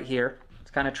method right here. It's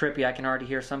kind of trippy. I can already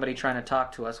hear somebody trying to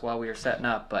talk to us while we are setting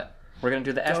up, but we're going to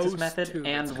do the Estes Those method two,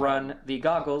 and it's run the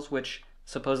goggles, which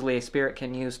supposedly a spirit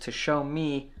can use to show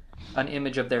me an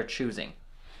image of their choosing.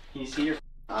 Can you see your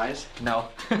eyes? No.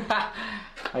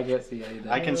 I can't see anything.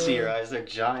 I can see your eyes. They're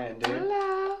giant, dude.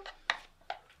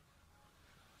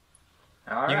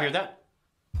 All You right. hear that?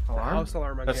 House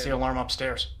alarm again. That's the alarm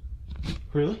upstairs.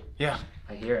 Really? Yeah.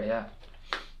 I hear it, yeah.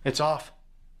 It's off.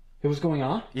 It was going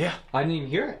on? Yeah. I didn't even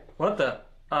hear it. What the?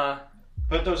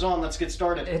 Put those on. Let's get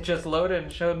started. It just loaded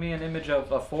and showed me an image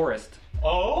of a forest.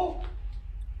 Oh?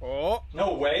 Oh,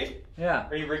 No way. Yeah.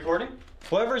 Are you recording?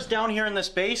 Whoever's down here in this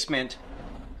basement,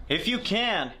 if you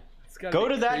can, it's gotta go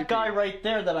be to that creepy. guy right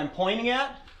there that I'm pointing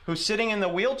at, who's sitting in the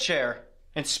wheelchair,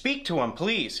 and speak to him,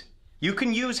 please. You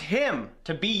can use him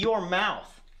to be your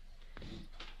mouth.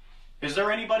 Is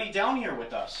there anybody down here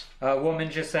with us? A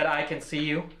woman just said, I can see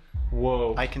you.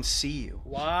 Whoa. I can see you.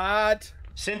 What?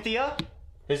 Cynthia?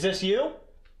 Is this you?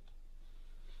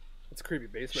 It's a creepy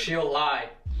basement. She'll lie.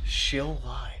 She'll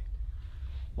lie.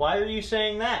 Why are you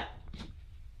saying that?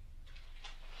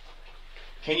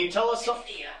 Can you tell us something?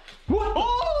 Cynthia. What?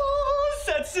 Oh, it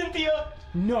said Cynthia.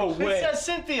 No way. It says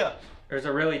Cynthia. There's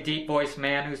a really deep voiced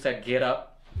man who said, get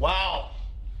up. Wow.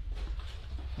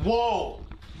 Whoa.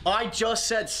 I just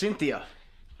said Cynthia.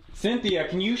 Cynthia,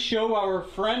 can you show our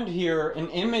friend here an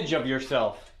image of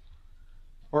yourself?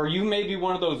 Or you may be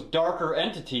one of those darker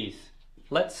entities.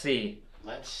 Let's see.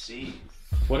 Let's see.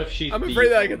 What if she's I'm the afraid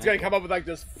that like, it's gonna come up with like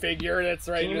this figure and it's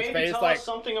right Can in you his maybe face, tell like us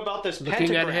something about this looking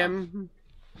pentagram? at him.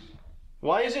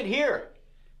 Why is it here?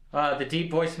 The deep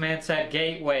voiced man said,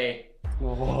 gateway.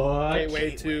 What?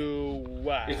 Gateway to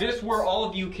what? Is this where all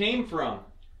of you came from?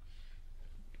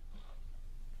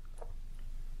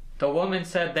 The woman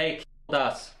said they killed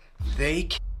us. They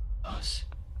killed us.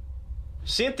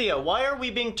 Cynthia, why are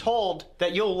we being told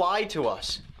that you'll lie to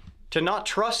us? To not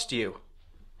trust you?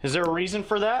 Is there a reason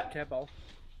for that? Cat ball.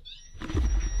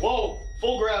 Whoa,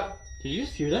 full grab. Did you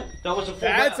just hear that? That was a full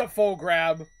That's a grab. full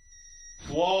grab.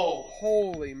 Whoa.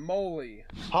 Holy moly.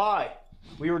 Hi.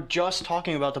 We were just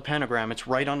talking about the pentagram. It's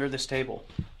right under this table.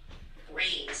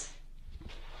 Reeds.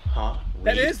 Huh?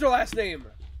 That is their last name.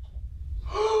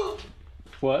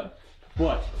 What?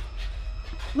 What?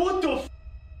 What the f?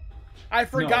 I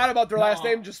forgot No. about their last No.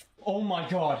 name. Just Oh my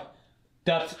god.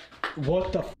 That's...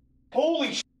 What the f...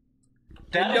 Holy sh!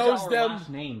 That It knows is our them. last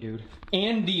name, dude.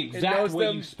 And the it exact knows way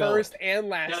them you spell first it. and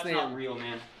last That's name. not real,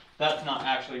 man. That's not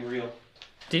actually real.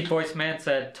 Deep voiced man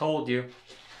said, told you.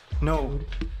 No.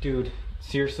 Dude,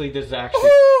 seriously, this is actually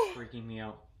freaking me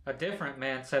out. A different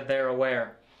man said they're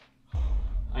aware.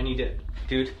 I need it.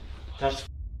 Dude, that's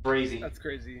crazy. That's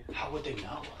crazy. How would they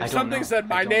know? I If don't something know. said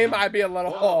my I don't name, know. I'd be a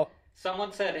little. Whoa.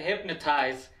 Someone said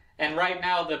hypnotize, and right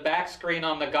now the back screen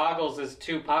on the goggles is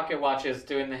 2 pocket watches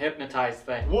doing the hypnotize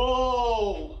thing.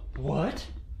 Whoa! What?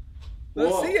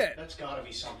 Let's see it. That's gotta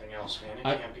be something else, man.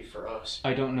 It can't be for us.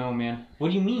 I don't know, man. What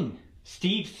do you mean?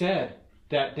 Steve said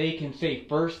that they can say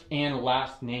first and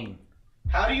last name.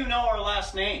 How do you know our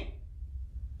last name?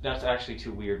 That's actually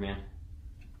too weird, man.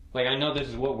 Like, I know this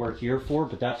is what we're here for,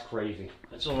 but that's crazy.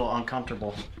 It's a little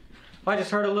uncomfortable. I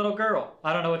just heard a little girl.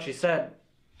 I don't know what she said.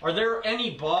 Are there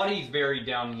any bodies buried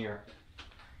down here?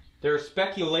 There's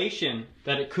speculation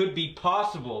that it could be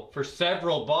possible for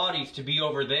several bodies to be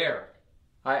over there.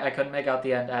 I couldn't make out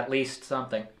the end. At least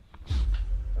something.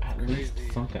 At least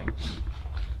something.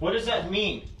 What does that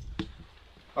mean?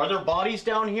 Are there bodies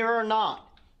down here or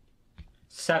not?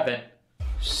 7.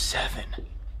 7.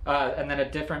 And then a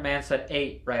different man said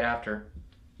 8 right after.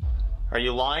 Are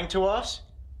you lying to us?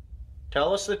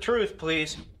 Tell us the truth,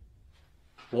 please.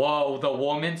 Whoa, the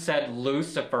woman said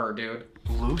Lucifer, dude.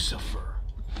 Lucifer.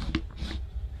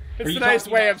 It's a nice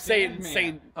way of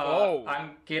saying oh.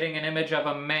 I'm getting an image of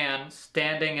a man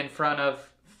standing in front of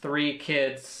 3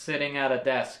 kids sitting at a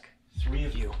desk. 3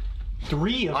 of you.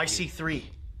 3 of you? I see 3.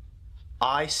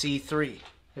 I see 3.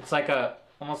 It's like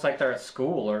almost like they're at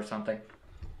school or something.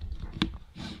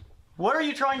 What are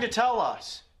you trying to tell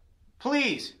us?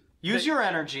 Please, use your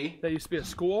energy. That used to be a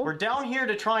school? We're down here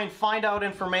to try and find out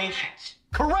information.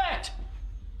 Correct!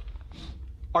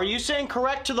 Are you saying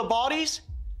correct to the bodies?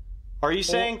 Are you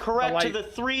saying correct to the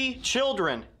 3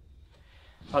 children?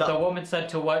 The woman said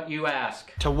to what you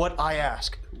ask. To what I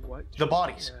ask. What? The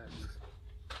bodies.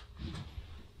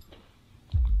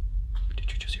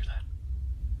 Did you just hear that?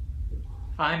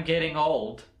 I'm getting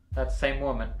old. That's the same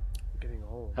woman. Getting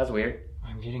old. That's weird.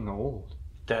 I'm getting old.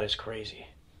 That is crazy.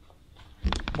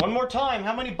 One more time,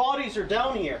 how many bodies are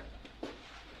down here?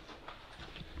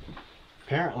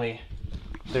 Apparently,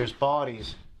 there's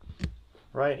bodies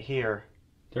right here.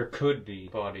 There could be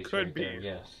bodies Could right be. there,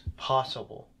 yes.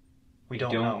 Possible. We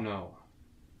don't know.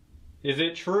 Is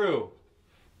it true?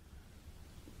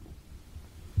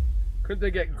 Could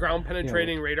they get ground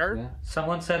penetrating radar? Yeah.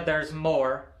 Someone said there's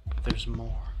more. There's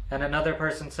more. And another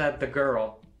person said the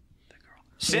girl.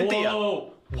 Cynthia!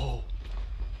 Whoa! Whoa.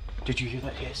 Did you hear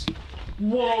that hiss?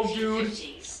 Whoa, dude!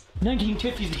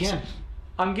 1950s again.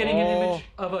 I'm getting an image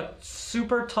of a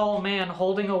super tall man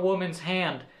holding a woman's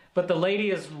hand, but the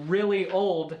lady is really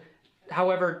old.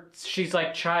 However, she's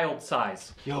like child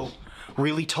size. Yo,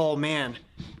 really tall man.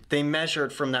 They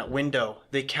measured from that window.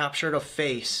 They captured a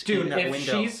face in Dude, that if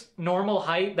window. she's normal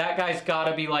height, that guy's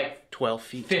gotta be like 12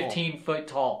 feet 15 foot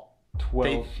tall.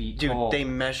 12 feet tall. Dude, they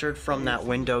measured from that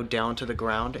window down to the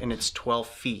ground, and it's 12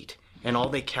 feet. And all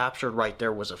they captured right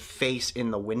there was a face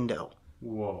in the window.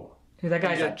 Whoa. Dude, that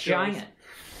guy's a get chills. giant.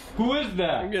 Who is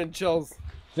that? I'm getting chills. Is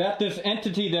that this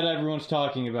entity that everyone's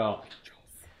talking about?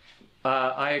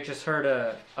 I just heard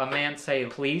a man say,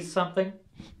 please something.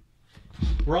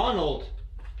 Ronald,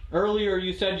 earlier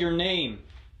you said your name.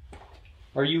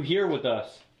 Are you here with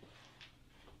us?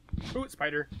 Ooh,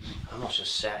 spider. I almost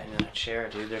just sat in a chair,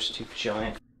 dude. There's 2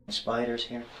 giant spiders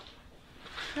here.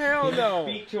 Hell no.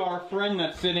 Speak to our friend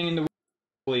that's sitting in the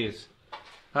please.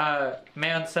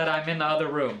 Man said I'm in the other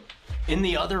room. In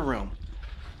the other room.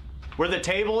 Where the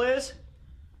table is?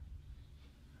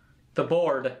 The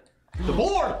board. The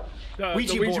board! The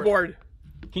Ouija Ouija board.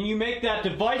 Can you make that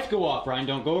device go off, Ryan?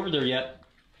 Don't go over there yet.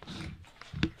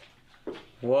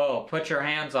 Whoa, put your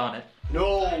hands on it.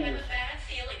 No. I have a bad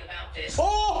feeling about this.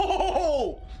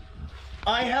 Oh!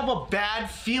 I have a bad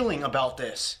feeling about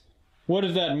this. What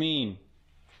does that mean?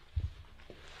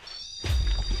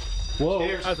 Whoa.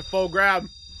 That's a full grab.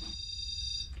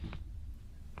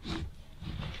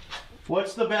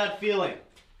 What's the bad feeling?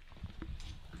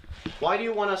 Why do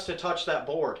you want us to touch that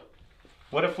board?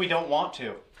 What if we don't want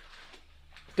to?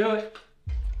 Do it.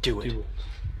 Do it.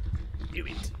 Do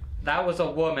it. That was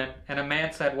a woman, and a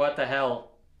man said, what the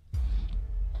hell?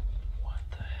 What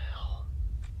the hell?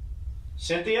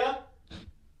 Cynthia?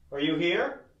 Are you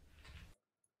here?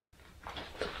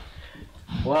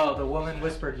 Whoa, the woman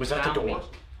whispered, Was that the "Found me." door?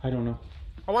 I don't know.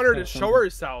 I want her to show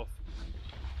herself.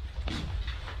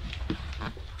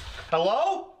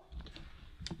 Hello?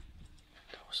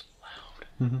 That was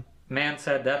loud. Man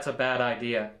said, that's a bad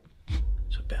idea.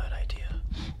 It's a bad idea.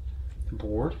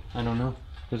 Bored? I don't know.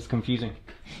 This is confusing.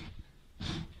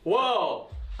 Whoa!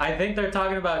 I think they're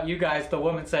talking about you guys. The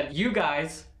woman said, you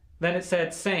guys. Then it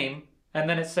said same. And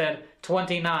then it said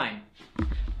 29.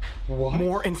 What?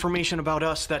 More information about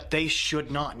us that they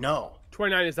should not know.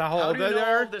 29 is that how How old do you they know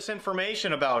all are? of this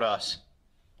information about us?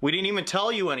 We didn't even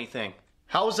tell you anything.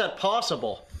 How is that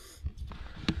possible?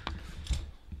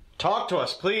 Talk to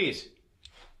us, please.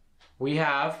 We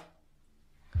have.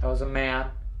 That was a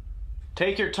man.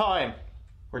 Take your time.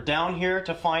 We're down here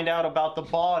to find out about the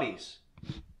bodies.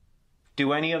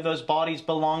 Do any of those bodies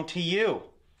belong to you?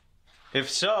 If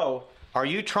so, are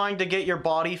you trying to get your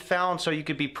body found so you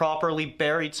could be properly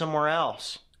buried somewhere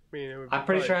else? I mean, it would be I'm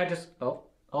pretty sure probably I just... Oh,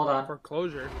 hold on.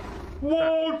 foreclosure.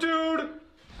 Whoa, dude!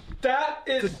 That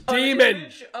is It's a demon! An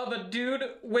image of a dude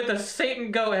with a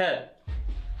Satan go head.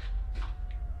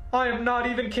 I am not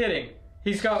even kidding.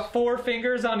 He's got 4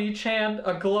 fingers on each hand,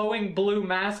 a glowing blue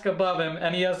mask above him,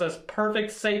 and he has this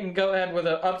perfect Satan go head with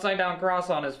an upside down cross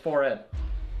on his forehead.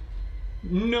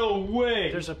 No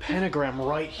way! There's a pentagram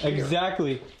right here.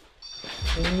 Exactly.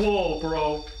 Whoa,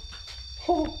 bro.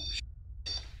 Oh,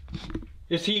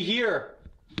 is he here?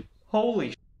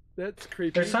 Holy sh**. That's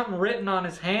creepy. There's something written on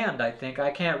his hand, I think. I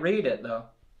can't read it, though.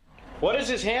 What does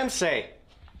his hand say?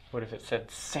 What if it said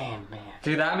Sandman?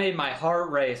 Dude, that made my heart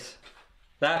race.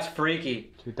 That's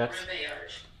freaky. Dude, that's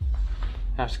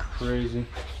crazy.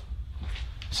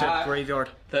 Said graveyard.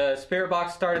 The spirit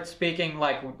box started speaking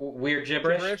like weird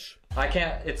gibberish. Gibberish? I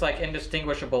can't, it's like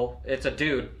indistinguishable. It's a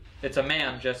dude. It's a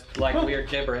man, just like weird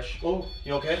gibberish. Oh,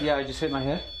 you okay? Yeah, I just hit my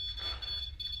head.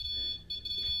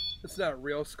 It's not a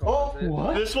real skull, is it?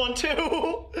 What? This one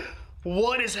too.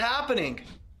 What is happening?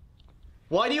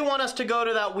 Why do you want us to go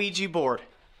to that Ouija board?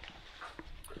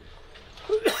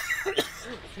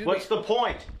 What's the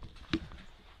point?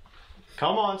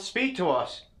 Come on, speak to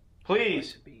us.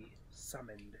 Please. Be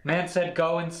summoned. Man said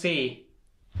go and see.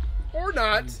 Or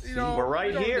not, you know. We're right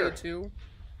we don't here. need to.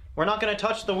 We're not going to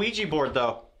touch the Ouija board,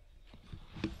 though.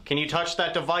 Can you touch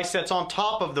that device that's on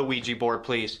top of the Ouija board,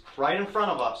 please? Right in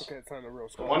front of us. Okay, it's not a real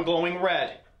The skull. one glowing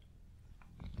red.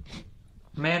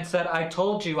 Man said I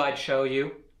told you I'd show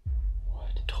you.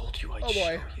 Told you I'd Oh, boy.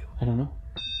 show you. I don't know.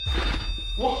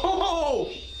 Whoa!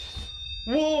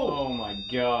 Whoa! Oh my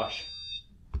gosh.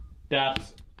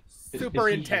 That's... Super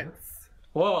is he intense.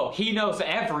 Whoa, he knows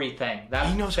everything. That's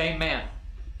He the knows- same man.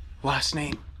 Last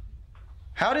name.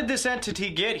 How did this entity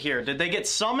get here? Did they get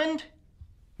summoned?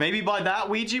 Maybe by that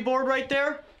Ouija board right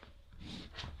there?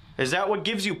 Is that what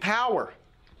gives you power?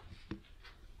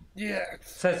 Yes.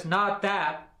 Says not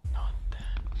that. Not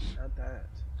that. Not that.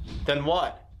 Then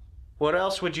what? What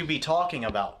else would you be talking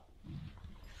about?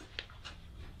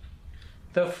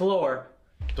 The floor.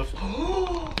 The,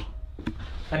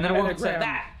 And then a woman said Pentagram.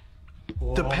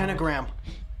 that. the pentagram.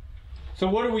 So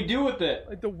what do we do with it?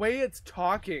 Like the way it's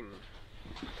talking.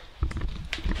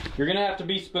 You're gonna have to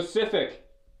be specific.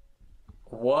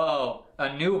 Whoa,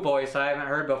 a new voice I haven't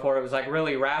heard before. It was like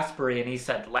really raspy, and he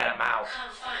said, "Let him out."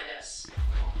 Come find us.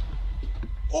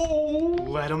 Oh!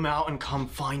 Let him out and come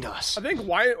find us. I think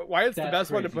why it's the That's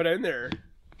best one to crazy. put in there.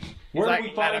 Where He's do we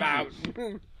like, let find him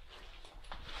you? out.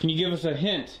 Can you give us a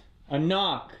hint? A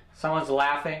knock? Someone's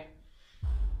laughing.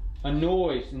 A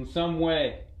noise in some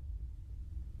way?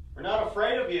 We're not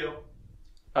afraid of you.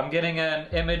 I'm getting an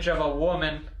image of a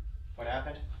woman What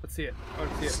happened? Let's see it. I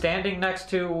want to see it. standing next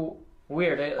to,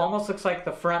 weird, it almost looks like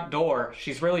the front door.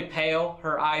 She's really pale,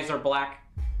 her eyes are black.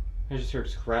 I just heard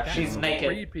scratching. She's naked.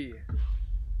 Creepy.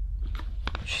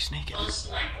 She's naked.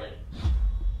 Most likely.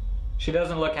 She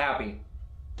doesn't look happy.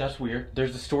 That's weird.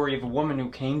 There's a story of a woman who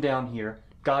came down here,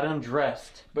 got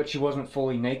undressed, but she wasn't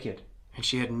fully naked. And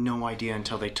she had no idea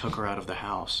until they took her out of the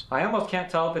house. I almost can't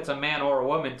tell if it's a man or a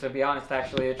woman, to be honest,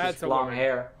 actually. It's That's just a long woman.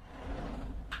 hair.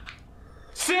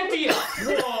 Cynthia!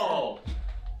 Whoa!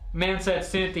 Man said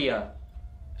Cynthia.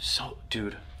 So,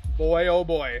 dude, Boy, oh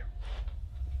boy.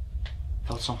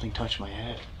 felt something touch my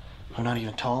head. I'm not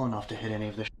even tall enough to hit any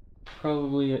of this.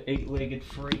 Probably an 8-legged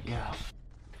freak. Yeah.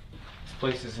 This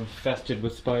place is infested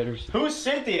with spiders. Who's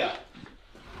Cynthia?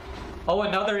 Oh,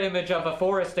 another image of a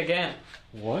forest again.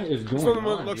 What is going This one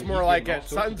on? looks dude? more He's like getting a all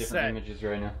sorts of different sunset. images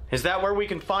right now. Is that where we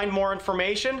can find more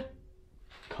information?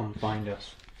 Come find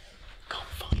us. Come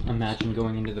find. Imagine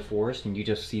going into the forest and you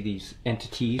just see these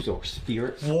entities or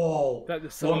spirits. Whoa! That the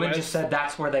Woman silhouettes. just said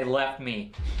that's where they left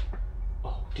me.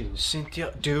 Oh, dude.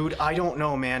 Cynthia, dude, I don't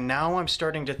know, man. Now I'm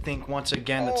starting to think once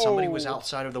again that somebody was Oh.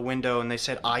 outside of the window and they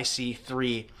said, I see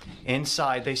 3.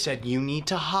 Inside, they said, you need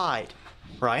to hide,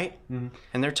 right? Mm-hmm.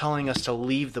 And they're telling us to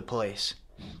leave the place.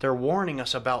 They're warning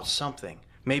us about something.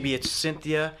 Maybe it's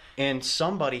Cynthia, and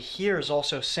somebody here is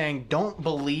also saying, don't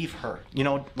believe her. You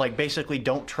know, like basically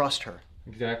don't trust her.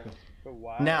 Exactly. But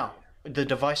why? Now, the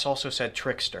device also said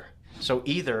trickster. So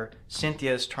either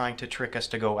Cynthia is trying to trick us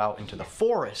to go out into the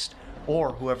forest,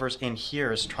 or whoever's in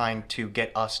here is trying to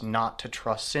get us not to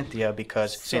trust Cynthia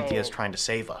because Cynthia is trying to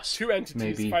save us. Two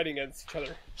entities Maybe. fighting against each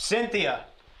other. Cynthia,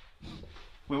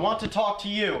 we want to talk to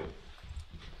you.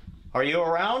 Are you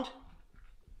around?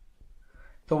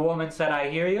 The woman said, I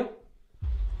hear you.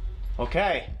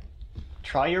 Okay.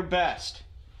 Try your best.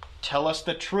 Tell us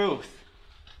the truth.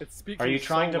 It's speaking Are you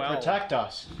trying so to well. protect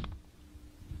us?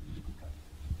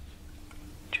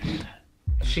 understand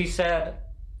that. She said,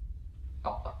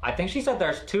 I think she said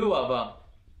there's 2 of them.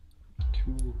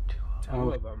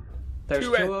 Two of them. There's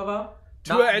Two 2 of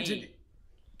them?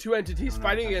 Two entities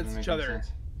fighting against each other.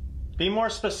 Be more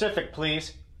specific,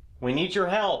 please. We need your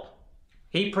help.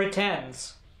 He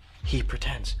pretends. He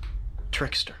pretends.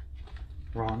 Trickster.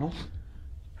 Ronald?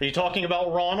 Are you talking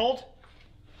about Ronald?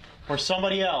 Or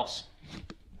somebody else?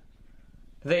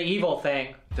 The evil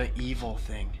thing. The evil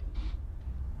thing.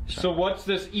 So what's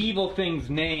this evil thing's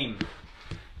name?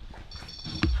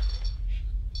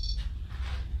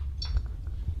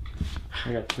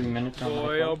 I got 3 minutes on my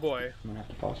Boy, oh clock. boy. I'm gonna have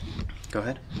to pause. Go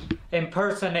ahead.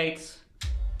 Impersonates.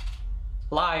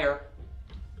 Liar.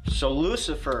 So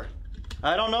Lucifer.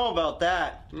 I don't know about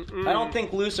that. I don't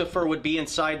think Lucifer would be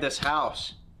inside this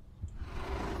house.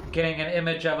 Getting an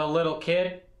image of a little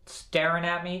kid staring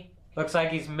at me. Looks like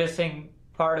he's missing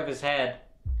part of his head.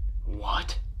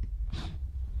 What?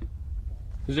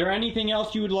 Is there anything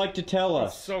else you would like to tell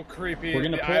us? So creepy. We're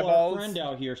gonna The pull eyeballs. our friend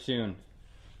out here soon.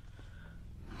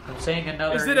 I'm seeing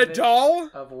another Is it a image doll?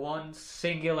 of one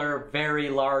singular, very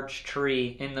large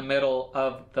tree in the middle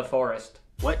of the forest.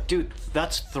 What? Dude,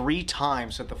 that's 3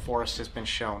 times that the forest has been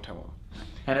shown to him.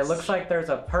 And it looks like there's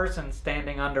a person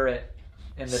standing under it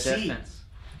in the See. distance.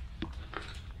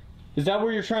 Is that what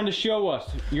you're trying to show us?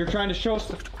 You're trying to show us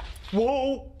the...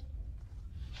 Whoa!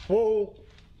 Whoa!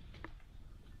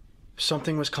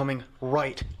 Something was coming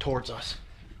right towards us.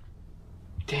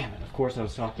 Damn it, of course I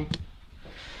was talking.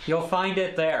 You'll find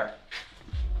it there.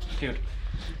 Dude,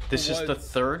 this is the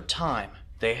 3rd time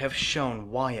they have shown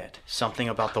Wyatt something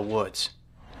about the woods.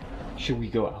 Should we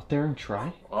go out there and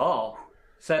try? Oh.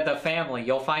 Said the family.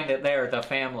 You'll find it there, the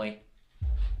family.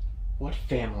 What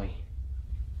family?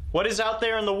 What is out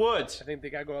there in the woods? I think they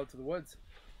gotta go out to the woods.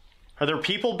 Are there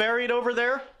people buried over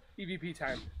there? EVP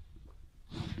time.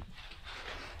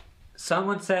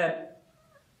 Someone said,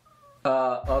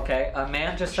 okay, a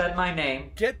man just said my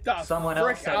name. Get the Someone else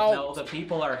frick said, out. no, the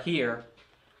people are here.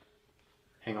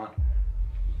 Hang on.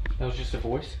 That was just a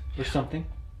voice or something?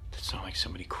 That sounded like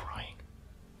somebody crying.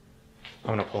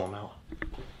 I'm gonna pull him out.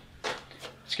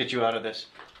 Let's get you out of this.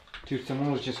 Dude,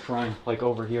 someone was just crying, like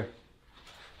over here.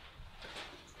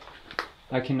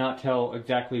 I cannot tell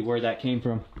exactly where that came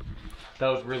from. That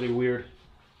was really weird.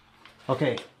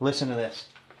 Okay, listen to this.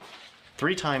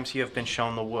 3 times you have been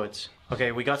shown the woods.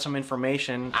 Okay, we got some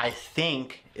information, I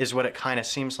think, is what it kind of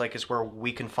seems like is where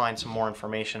we can find some more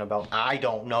information about I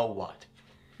don't know what.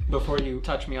 Before you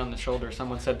touch me on the shoulder,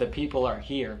 someone said the people are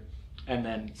here, and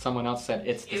then someone else said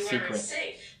it's the You secret. weren't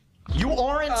safe. You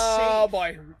aren't Oh safe!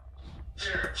 boy.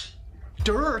 Dirt.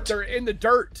 Dirt! They're in the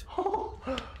dirt.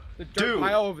 The dirt Dude.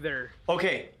 pile over there.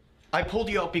 Okay, I pulled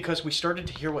you out because we started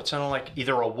to hear what sounded like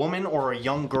either a woman or a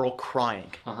young girl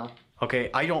crying. Uh-huh.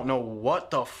 Okay, I don't know what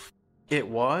the it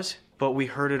was, but we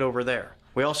heard it over there.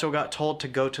 We also got told to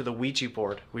go to the Ouija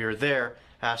board. We were there,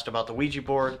 asked about the Ouija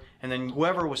board, and then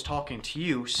whoever was talking to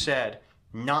you said,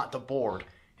 not the board,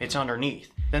 it's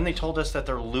underneath. Then they told us that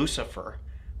they're Lucifer,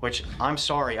 which, I'm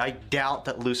sorry, I doubt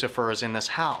that Lucifer is in this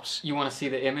house. You want to see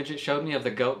the image it showed me of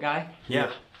the goat guy?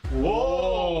 Yeah.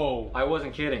 Whoa! I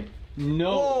wasn't kidding.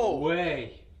 No Whoa.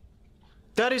 way!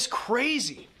 That is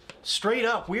crazy. Straight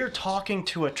up, we are talking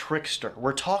to a trickster.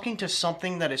 We're talking to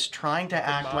something that is trying to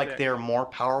act like they're more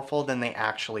powerful than they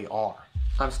actually are.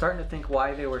 I'm starting to think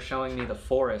why they were showing me the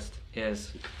forest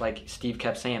is, like Steve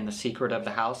kept saying, the secret of the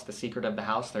house, the secret of the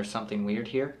house, there's something weird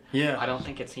here. Yeah. I don't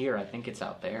think it's here, I think it's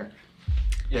out there.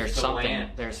 It's the something,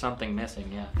 land. there's something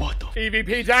missing, yeah. What the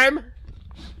EVP time.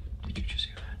 did you just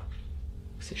hear that?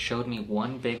 'Cause it showed me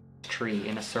one big tree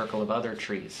in a circle of other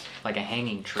trees, like a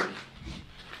hanging tree.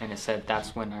 And it said,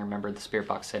 that's when I remember the spirit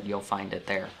box said, you'll find it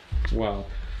there. Wow.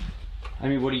 I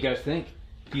mean, what do you guys think?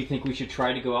 Do you think we should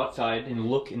try to go outside and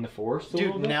look in the forest a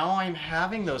little Dude, bit? now I'm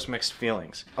having those mixed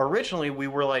feelings. Originally, we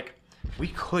were like, we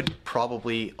could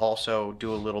probably also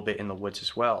do a little bit in the woods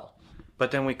as well.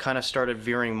 But then we kind of started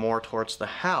veering more towards the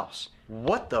house.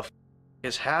 What the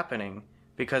is happening?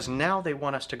 Because now they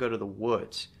want us to go to the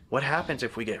woods. What happens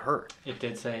if we get hurt? It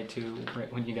did say, too,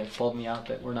 right when you guys pulled me out,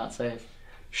 that we're not safe.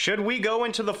 Should we go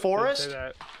into the Say forest?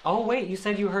 that. Oh, wait, you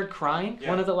said you heard crying? Yeah.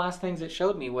 One of the last things it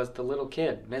showed me was the little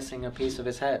kid missing a piece of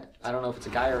his head. I don't know if it's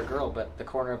a guy or a girl, but the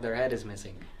corner of their head is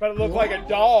missing. But it looked like a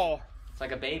doll. It's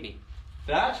like a baby.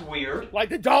 That's weird. Like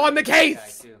the doll in the Guy,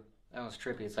 case. too. That was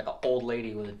trippy. It's like an old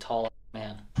lady with a tall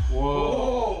man.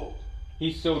 Whoa.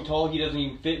 He's so tall he doesn't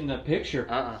even fit in the picture.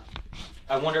 Uh-uh.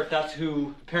 I wonder if that's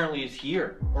who apparently is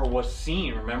here or was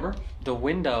seen, remember? The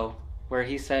window where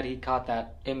he said he caught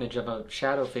that image of a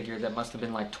shadow figure that must have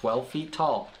been like 12 feet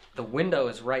tall. The window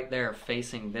is right there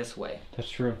facing this way. That's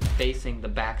true. Facing the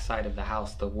back side of the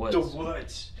house, the woods. The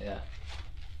woods. Yeah.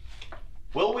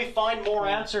 Will we find more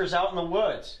answers out in the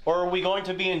woods? Or are we going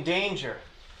to be in danger?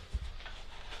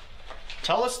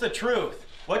 Tell us the truth.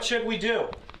 What should we do?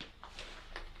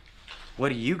 What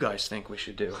do you guys think we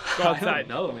should do? Go outside.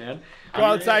 No, man. Go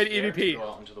outside, EVP. Go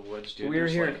out into the woods, dude. We're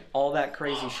There's hearing like- all that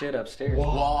crazy shit upstairs.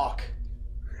 Walk.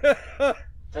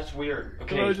 That's weird. Well,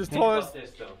 Okay, it just think told about us-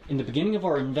 this though. In the beginning of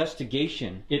our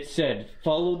investigation, it said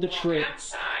follow the trail.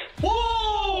 Outside.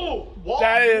 Whoa! Walk.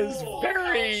 That is Whoa.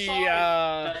 very,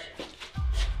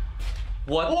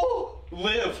 What? Whoa!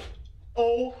 Liv.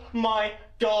 Oh my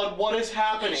God! What is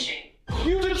happening?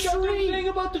 You just got through saying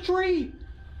about the tree.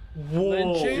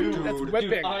 lynching? That's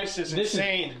whipping. This is This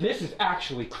insane. This is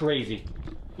actually crazy.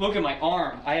 Look at my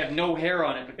arm. I have no hair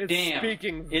on it, but It's damn.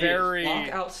 speaking it is. very... Walk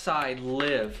outside,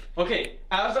 live. Okay,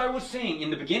 as I was saying,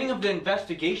 in the beginning of the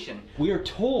investigation, we are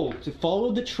told to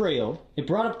follow the trail. It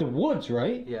brought up the woods,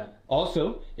 right? Yeah.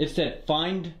 Also, it said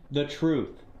find the truth.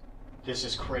 This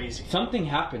is crazy. Something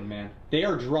happened, man. They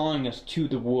are drawing us to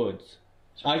the woods.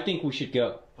 I think we should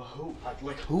go.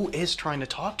 But who is trying to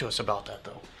talk to us about that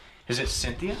though? Is it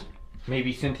Cynthia?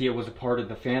 Maybe Cynthia was a part of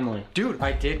the family. Dude,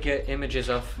 I did get images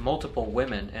of multiple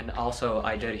women, and also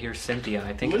I did hear Cynthia.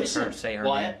 I think I heard say her name.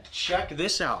 Wyatt, check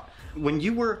this out. When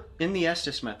you were in the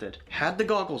Estes method, had the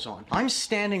goggles on, I'm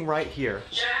standing right here.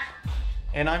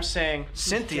 And I'm saying,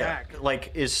 Cynthia, Jack?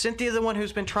 like, is Cynthia the one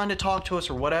who's been trying to talk to us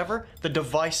or whatever? The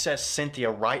device says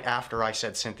Cynthia right after I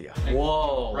said Cynthia.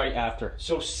 Whoa. Right after.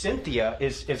 So Cynthia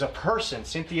is a person.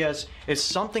 Cynthia is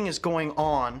something is going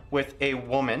on with a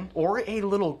woman or a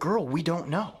little girl we don't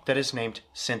know that is named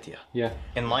Cynthia. Yeah.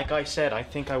 And like I said, I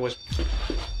think it was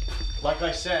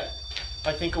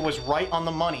right on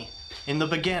the money in the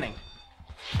beginning.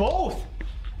 Both.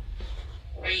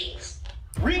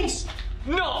 Reese.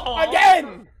 No!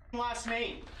 Again! Last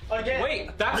name. Again.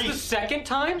 Wait, that's the Reese. second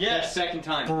time? Yeah. Second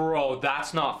time. Bro,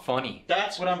 that's not funny.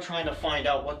 That's what I'm trying to find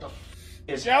out. What the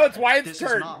is Now it's Wyatt's this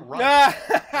turn. is not right.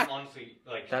 I'm honestly,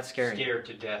 like, That's scary. scared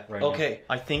to death right Okay,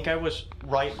 I think I was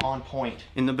right on point.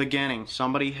 In the beginning,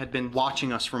 somebody had been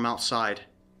watching us from outside,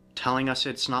 telling us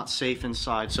it's not safe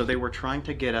inside, so they were trying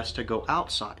to get us to go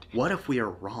outside. What if we are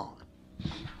wrong?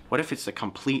 What if it's the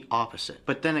complete opposite?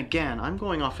 But then again, I'm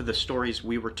going off of the stories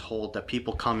we were told that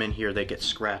people come in here, they get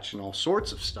scratched and all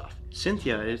sorts of stuff.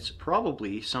 Cynthia is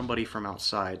probably somebody from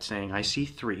outside saying, I see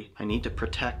three, I need to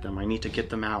protect them, I need to get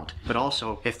them out. But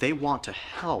also, if they want to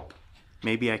help,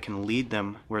 maybe I can lead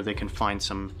them where they can find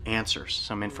some answers,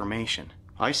 some information.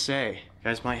 I say, you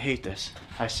guys might hate this,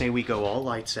 I say we go all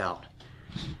lights out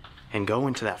and go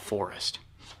into that forest.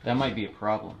 That might be a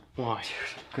problem. Why?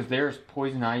 Because there's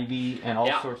poison ivy and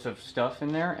all sorts of stuff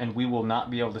in there, and we will not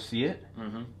be able to see it.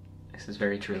 Mm-hmm. This is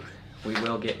very true. We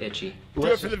will get itchy. Do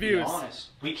it for the views. Honest,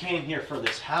 we came here for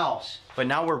this house, but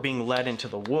now we're being led into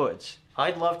the woods.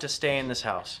 I'd love to stay in this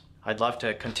house. I'd love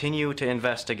to continue to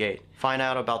investigate, find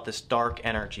out about this dark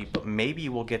energy, but maybe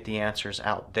we'll get the answers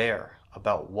out there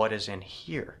about what is in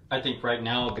here. I think right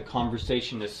now the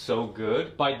conversation is so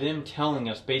good. By them telling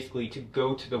us basically to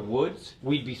go to the woods,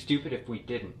 we'd be stupid if we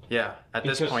didn't. Yeah, at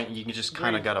this Because- point, you just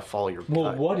kind of got to follow your Well,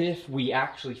 gut. what if we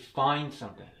actually find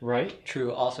something, right?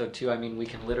 True. Also, too, I mean, we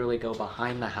can literally go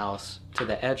behind the house to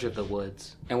the edge of the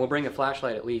woods, and we'll bring a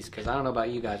flashlight at least, because I don't know about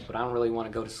you guys, but I don't really want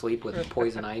to go to sleep with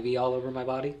poison ivy all over my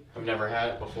body. I've never had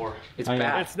it before. It's I know.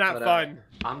 bad. It's not but, fun.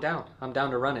 I'm down. I'm down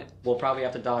to run it. We'll probably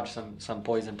have to dodge some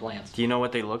poison plants. Do you know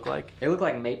what they look like? They look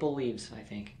like maple leaves, I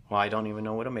think. Well, I don't even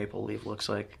know what a maple leaf looks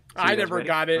like. So I you guys never ready?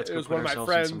 got it. Let's It go was put one of my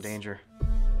ourselves in some friends. danger.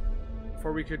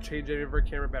 Before we could change any of our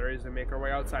camera batteries and make our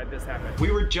way outside, this happened.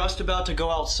 We were just about to go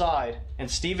outside, and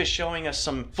Steve is showing us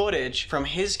some footage from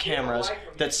his cameras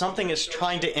that something is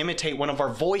trying to imitate one of our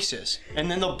voices. And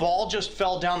then the ball just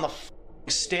fell down the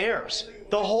stairs.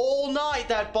 The whole night,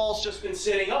 that ball's just been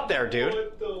sitting up there,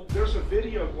 dude. There's a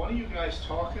video of one of you guys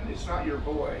talking. It's not your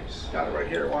voice. Got it right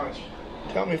here. Watch.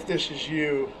 Tell me if this is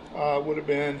you. Would have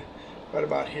been right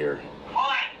about here.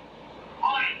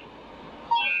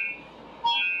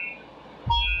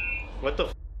 What the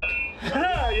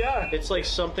Yeah. It's like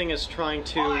something is trying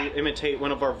to imitate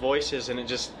one of our voices, and it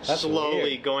just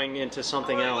slowly going into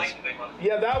something else.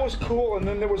 Yeah, that was cool. And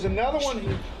then there was another one.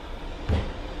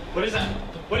 What is that?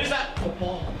 What is that?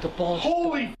 The ball.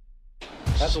 Holy.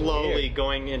 Slowly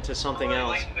going into something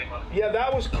else. Yeah,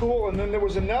 that was cool. And then there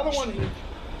was another one.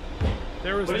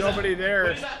 There was nobody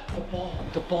there.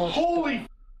 The ball. Holy.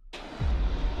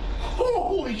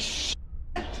 Holy sh.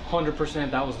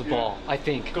 100% that was the ball, I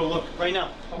think. Go look right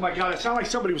now. Oh my God! It sounded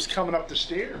like somebody was coming up the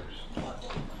stairs.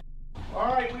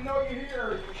 All right, we know you're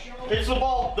here. It's the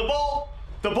ball. The ball.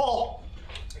 The ball!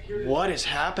 What is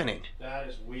happening? That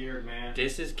is weird, man.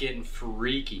 This is getting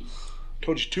freaky.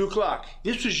 Told you 2 o'clock.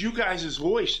 This was you guys'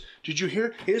 voice. Did you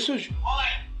hear? This was.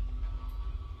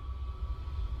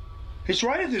 It's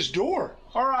right at this door.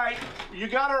 All right, you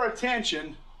got our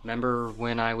attention. Remember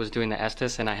when I was doing the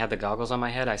Estes and I had the goggles on my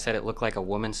head? I said it looked like a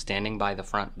woman standing by the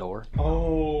front door.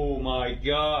 Oh my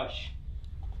gosh.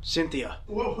 Cynthia.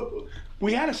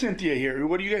 We had a Cynthia here.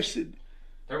 What do you guys?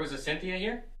 There was a Cynthia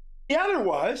here? Yeah, there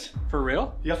was. For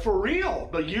real? Yeah, for real.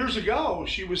 But years ago,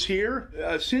 she was here.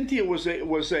 Cynthia was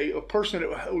a person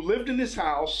who lived in this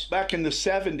house back in the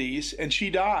 70s, and she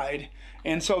died.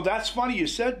 And so that's funny you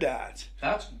said that.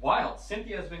 That's wild.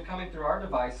 Cynthia's been coming through our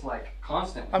device like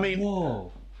constantly. I mean,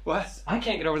 Whoa. what? I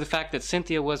can't get over the fact that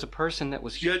Cynthia was a person that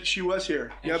was here. Yeah, she was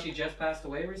here. And she just passed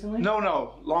away recently?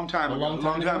 No, long time ago.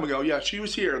 long time ago. Yeah, she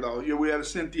was here though. Yeah, we had a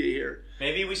Cynthia here.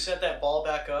 Maybe we set that ball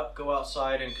back up, go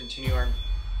outside, and continue our...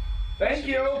 Thank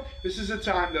you. This is a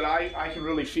time that I can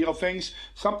really feel things.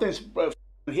 Something's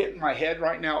hitting my head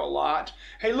right now a lot.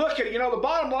 Hey, look, the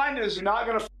bottom line is you're not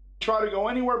going to try to go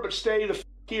anywhere but stay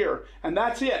here. And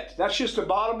that's it. That's just the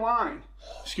bottom line.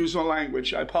 Excuse my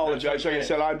language. I apologize. Like I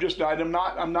said, I'm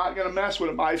not going to mess with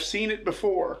them. I've seen it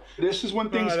before. This is when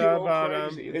things get a little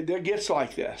crazy. It gets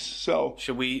like this. So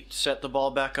Should we set the ball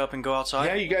back up and go outside?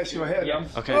 yeah, you guys go ahead.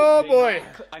 Yep. Okay. Oh boy.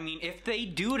 I mean, if they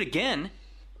do it again,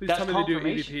 Please that's tell me they do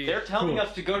confirmation. EVP. They're telling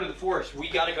us to go to the forest. We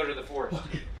gotta go to the forest.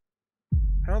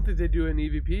 I don't think they do an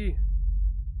EVP.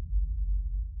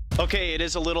 Okay, it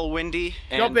is a little windy,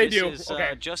 and Nope, they this do. is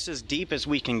Okay. just as deep as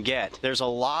we can get. There's a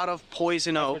lot of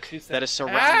poison oak she said. that is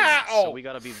surrounding us, Ow! so we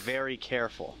gotta be very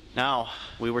careful. Now,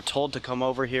 we were told to come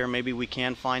over here. Maybe we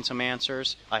can find some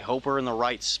answers. I hope we're in the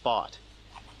right spot.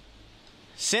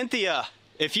 Cynthia,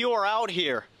 if you are out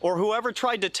here, or whoever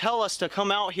tried to tell us to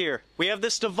come out here, we have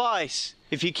this device.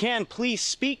 If you can, please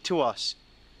speak to us.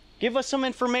 Give us some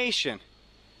information.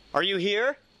 Are you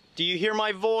here? Do you hear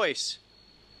my voice?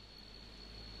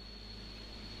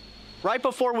 Right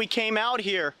before we came out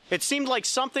here, it seemed like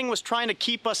something was trying to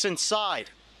keep us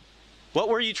inside. What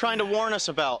were you trying to warn us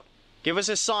about? Give us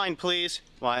a sign, please.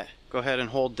 Why, go ahead and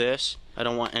hold this. I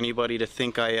don't want anybody to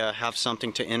think I have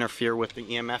something to interfere with the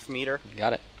EMF meter.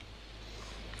 Got it.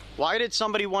 Why did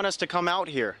somebody want us to come out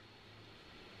here?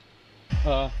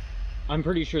 I'm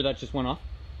pretty sure that just went off.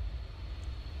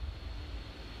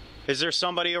 Is there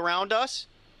somebody around us?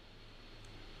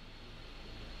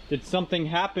 Did something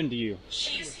happen to you?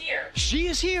 She's here. She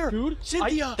is here! Dude,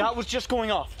 Cynthia! that was just going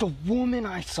off. The woman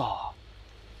I saw.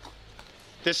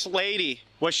 This lady,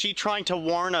 was she trying to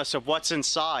warn us of what's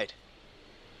inside?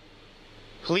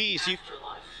 Please, you...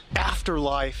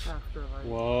 Afterlife.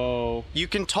 Whoa. You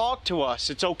can talk to us.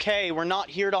 It's okay. We're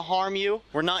not here to harm you.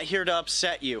 We're not here to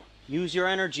upset you. Use your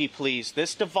energy, please.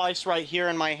 This device right here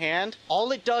in my hand,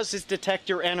 all it does is detect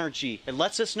your energy. It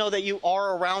lets us know that you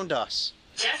are around us.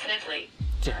 Definitely.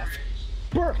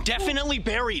 Definitely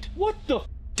buried. What the?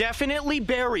 Definitely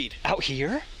buried. Out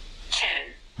here?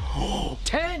 10.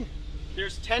 10.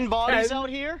 There's 10 bodies 10? out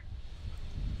here?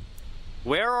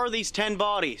 Where are these 10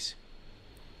 bodies?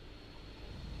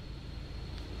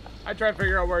 I try to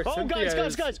figure out where Cynthia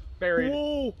is buried.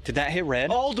 Whoa. Did that hit red?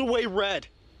 All the way red.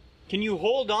 Can you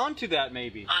hold on to that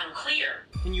maybe? Unclear.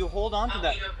 Can you hold on to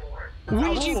that?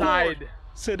 Ouija board. Outside.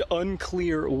 Said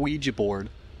unclear Ouija board.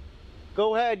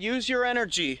 Go ahead, use your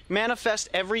energy. Manifest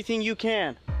everything you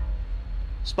can.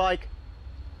 Spike.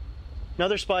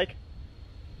 Another spike.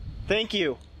 Thank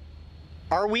you.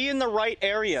 Are we in the right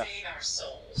area? Save our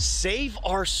souls. Save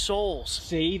our souls.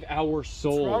 Save our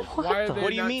souls. Why are they What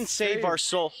do you not mean save saved? our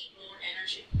soul? More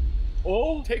energy.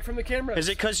 Oh. Take from the camera. Is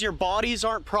it because your bodies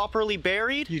aren't properly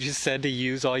buried? You just said to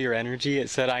use all your energy. It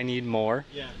said I need more.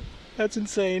 Yeah. That's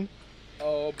insane.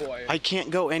 Oh boy. I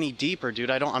can't go any deeper, dude.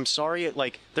 I'm sorry.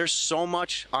 There's so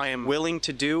much I am willing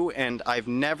to do, and I've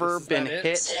never Is been that it?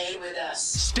 hit. Stay with us.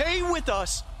 Stay with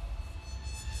us.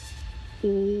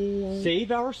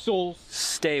 Save our souls.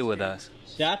 Stay with us.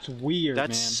 That's weird,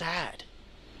 That's man. sad.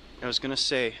 I was gonna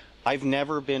say, I've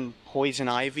never been poison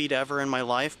ivied ever in my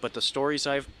life, but the stories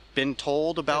I've been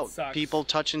told about sucks. people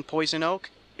touching poison oak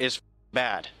is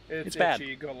bad. It's bad.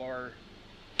 itchy galore.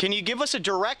 Can you give us a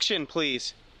direction,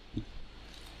 please?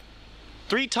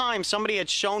 3 times somebody had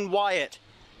shown Wyatt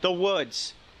the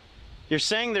woods. You're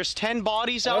saying there's 10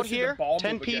 bodies I wanna out see the here? ball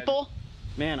 10 move again. people?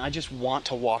 Man, I just want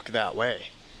to walk that way.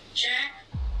 Jack.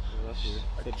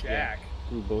 A jack.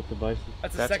 Through both devices.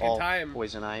 That's the That's second all time.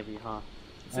 poison ivy, huh?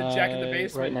 It's a jack in the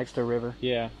basement. Right next to a river.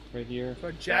 Yeah, right here. So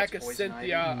a jack, a That's poison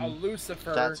Cynthia, a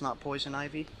Lucifer. That's not poison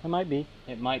ivy? It might be.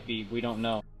 It might be. We don't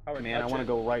know. I would Man, I touch want to it.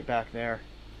 go right back there.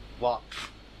 Well,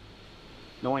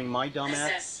 knowing my dumb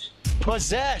ass. Assess.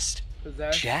 Possessed.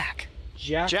 Jack.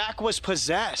 Jack was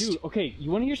possessed. Dude, okay, you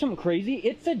want to hear something crazy?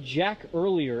 It said Jack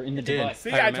earlier in the device.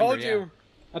 See, I told you.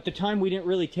 At the time, we didn't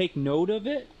really take note of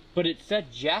it, but it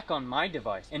said Jack on my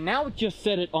device. And now it just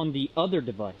said it on the other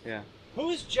device. Yeah. Who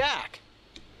is Jack?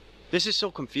 This is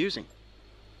so confusing.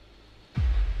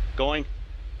 Going.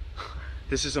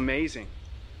 This is amazing.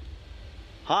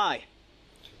 Hi.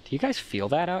 Do you guys feel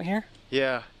that out here?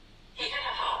 Yeah.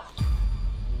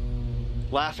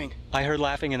 Laughing. I heard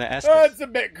laughing in the Estes. Oh, it's a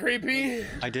bit creepy.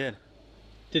 I did.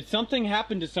 Did something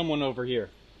happen to someone over here?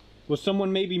 Was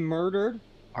someone maybe murdered?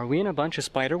 Are we in a bunch of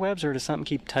spider webs, or does something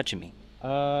keep touching me?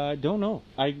 Don't know.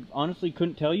 I honestly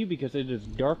couldn't tell you because it is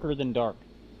darker than dark.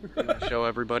 Show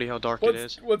everybody how dark it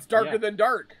is. What's darker than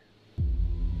dark?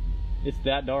 It's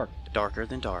that dark. Darker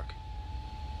than dark.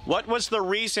 What was the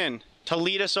reason to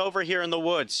lead us over here in the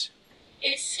woods?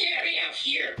 It's scary out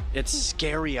here. It's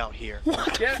scary out here.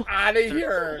 Get out of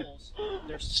here.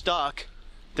 They're stuck.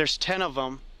 There's 10 of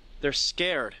them. They're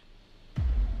scared.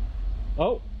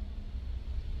 Oh.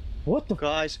 What the?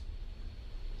 Guys.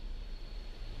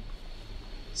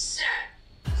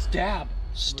 Stab.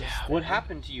 What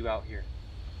happened to you out here?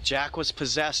 Jack was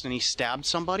possessed and he stabbed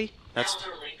somebody? That's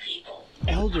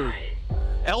Elderly people.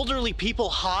 elderly people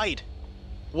hide.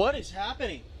 What is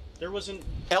happening? There was an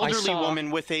elderly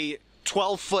woman with a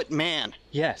 12-foot man.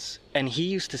 Yes, and he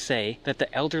used to say that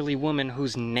the elderly woman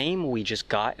whose name we just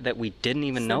got that we didn't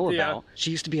even know about,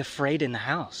 she used to be afraid in the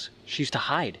house. She used to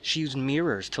hide. She used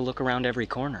mirrors to look around every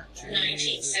corner.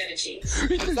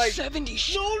 1970s. It's like 70s.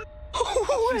 she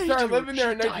started living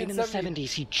there in Died in the 1970s.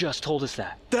 70s. He just told us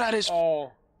that. That is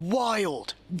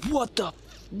wild. What the?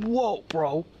 Whoa,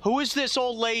 bro. Who is this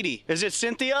old lady? Is it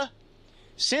Cynthia?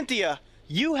 Cynthia,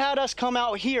 you had us come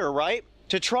out here, right?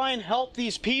 To try and help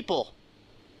these people.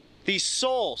 These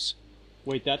souls.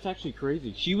 Wait, that's actually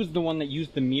crazy. She was the one that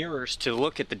used the mirrors. To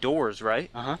look at the doors, right?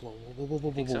 Uh-huh.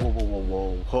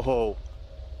 Whoa.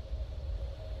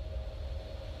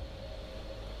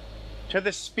 To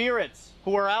the spirits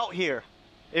who are out here,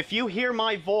 if you hear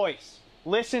my voice,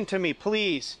 listen to me,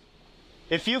 please.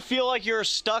 If you feel like you're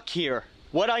stuck here,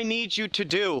 what I need you to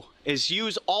do is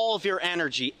use all of your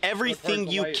energy, everything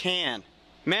you can.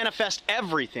 Manifest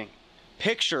everything.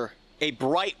 Picture a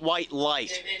bright white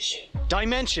light.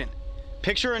 Dimension.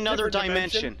 Picture another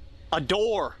dimension. A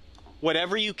door.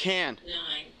 Whatever you can.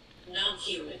 9.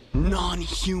 Non-human.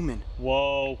 Non-human.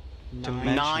 Whoa.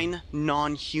 9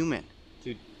 non-human.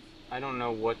 Dude, I don't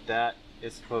know what that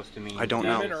is supposed to mean. I don't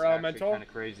know. Human or elemental? Kind of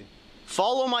crazy.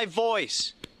 Follow my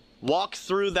voice. Walk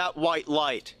through that white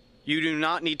light. You do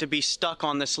not need to be stuck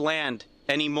on this land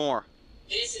anymore.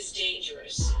 This is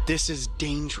dangerous. This is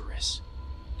dangerous.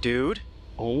 Dude,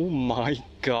 Oh my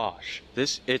gosh.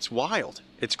 it's wild.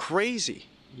 It's crazy.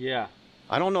 Yeah.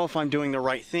 I don't know if I'm doing the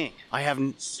right thing. I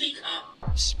haven't... Speak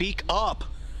up. Speak up.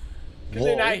 Can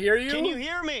they not hear you? Can you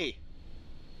hear me?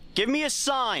 Give me a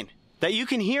sign that you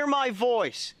can hear my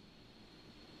voice.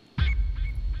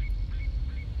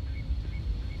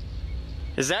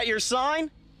 Is that your sign?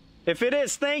 If it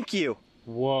is, thank you.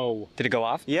 Whoa. Did it go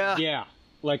off? Yeah. Yeah,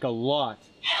 like a lot.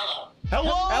 Hello.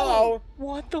 Hello? Hello.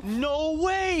 What the? No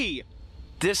way!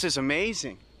 This is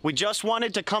amazing. We just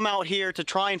wanted to come out here to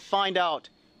try and find out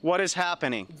what is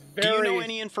happening. Do you know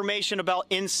any information about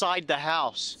inside the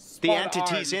house? The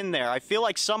entities in there. I feel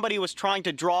like somebody was trying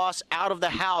to draw us out of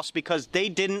the house because they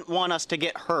didn't want us to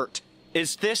get hurt.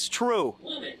 Is this true?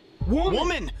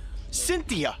 Woman!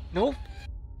 Cynthia! No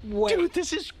way. Dude,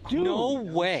 this is... Dude. No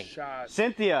way.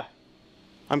 Cynthia,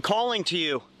 I'm calling to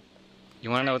you. You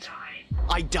want to know what's...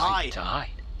 I died. Died.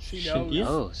 She She knows.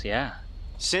 knows, yeah.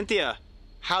 Cynthia,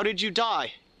 how did you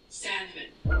die?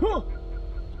 Sandman.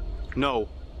 No.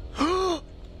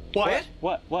 What?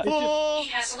 What? Oh, He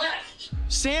has left.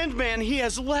 Sandman, he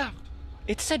has left.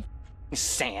 It said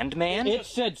Sandman? It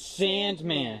said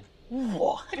Sandman.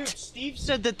 What? Dude, Steve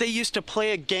said that they used to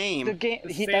play a game. The game,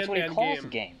 that's what he Sandman calls game. the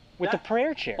game. With the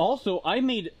prayer chair. Also, I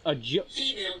made a joke.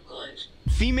 Female good.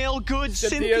 Female good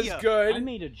Cynthia's Cynthia. good. I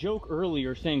made a joke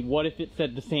earlier saying, what if it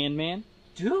said the Sandman?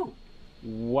 Dude,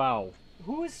 Wow.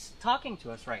 who is talking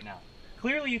to us right now?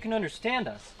 Clearly you can understand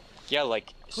us. Yeah,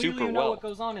 like, Clearly super you know well. what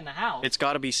goes on in the house. It's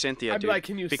got to be Cynthia, I'd be dude. like,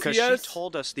 can you because see she us?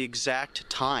 told us the exact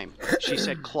time. She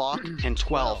said clock and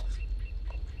 12.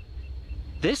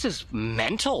 This is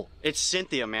mental. It's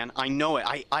Cynthia, man. I know it.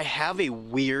 I have a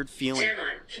weird feeling. Demon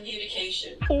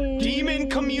communication. Demon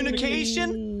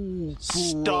communication?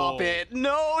 Stop it.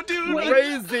 No, dude.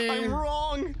 Crazy. I'm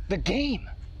wrong. The game.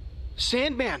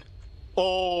 Sandman.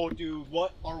 Oh, dude.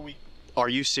 What are we... Are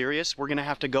you serious? We're going to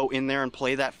have to go in there and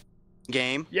play that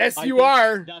game? Yes, I you think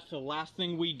are. That's the last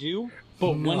thing we do.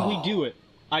 But when we do it,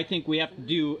 I think we have to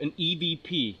do an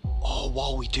EVP. Oh,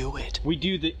 while we do it. We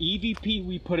do the EVP,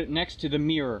 we put it next to the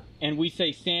mirror, and we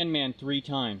say Sandman 3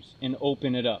 times and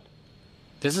open it up.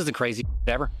 This is the crazy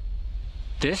ever.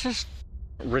 This is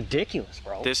ridiculous,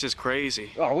 bro. This is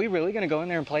crazy. Are we really gonna go in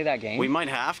there and play that game? We might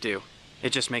have to.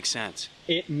 It just makes sense.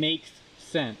 It makes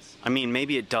sense. I mean,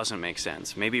 maybe it doesn't make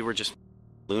sense. Maybe we're just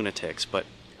lunatics, but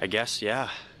I guess, yeah.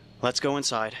 Let's go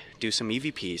inside, do some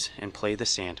EVPs, and play the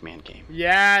Sandman game.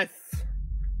 Yes!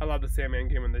 I love the Sandman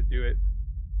game when they do it.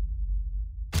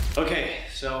 Okay,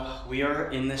 so we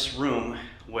are in this room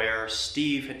where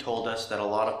Steve had told us that a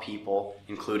lot of people,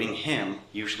 including him,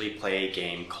 usually play a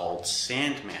game called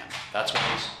Sandman. That's what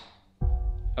he's...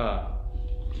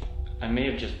 I may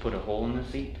have just put a hole in the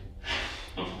seat.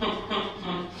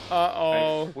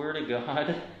 Uh-oh. I swear to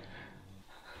God.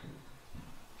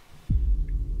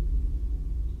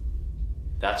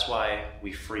 That's why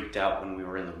we freaked out when we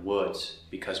were in the woods,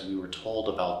 because we were told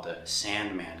about the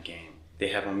Sandman game. They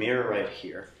have a mirror right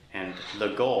here, and the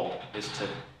goal is to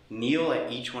kneel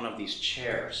at each one of these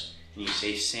chairs, and you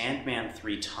say Sandman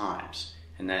 3 times,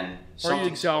 and then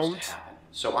something's supposed to happen.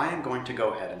 So I am going to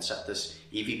go ahead and set this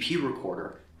EVP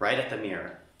recorder right at the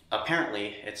mirror.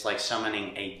 Apparently, it's like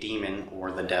summoning a demon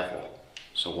or the devil.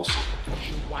 So we'll see.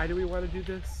 Why do we want to do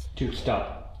this? Dude,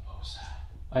 stop. What was that?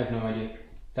 I have no idea.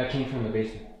 That came from the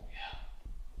basement. Yeah.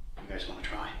 You guys want to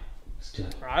try? Let's do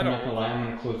it. I don't I'm not gonna lie, I'm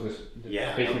gonna close this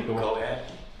basement door. Go ahead.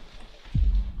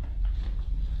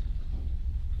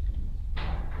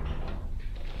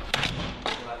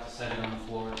 We'll have to set it on the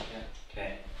floor. Yeah.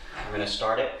 Okay. I'm going to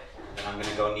start it, and I'm going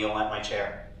to go kneel at my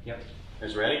chair. Yep. You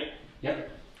guys ready? Yep.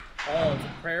 Oh, it's a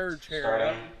prayer chair.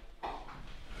 Starting.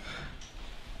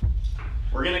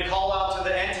 We're going to call out to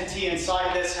the entity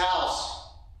inside this house.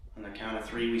 On the count of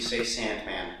 3, we say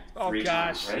Sandman. Oh, 3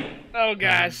 gosh. times. Ready? Oh,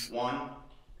 gosh. 1,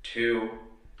 2,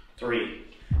 3.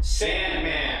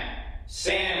 Sandman!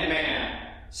 Sandman!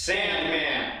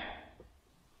 Sandman!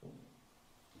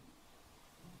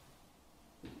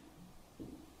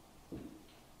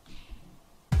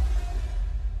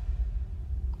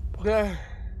 The...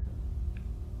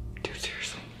 Dude,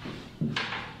 seriously. I'm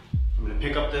gonna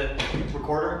pick up the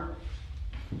recorder.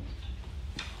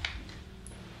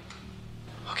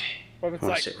 Okay. What if it's I'm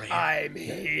gonna like, sit right I'm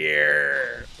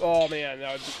here. Oh, man,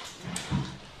 that would be...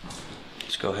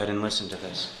 Let's go ahead and listen to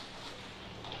this.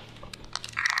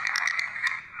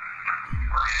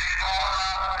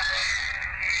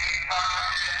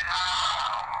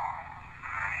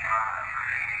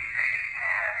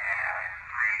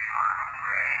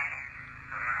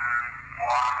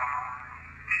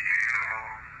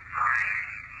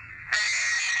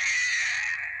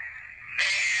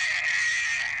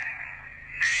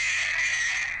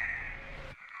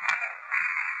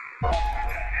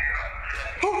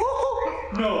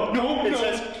 No, It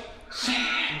says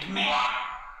Sandman.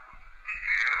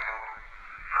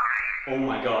 Oh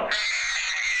my God.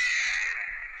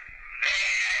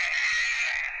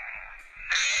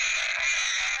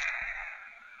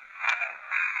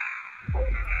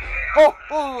 Oh,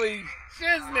 holy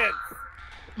shiznit!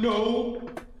 No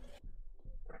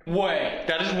way.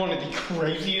 That is one of the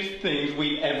craziest things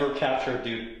we ever captured,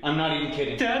 dude. I'm not even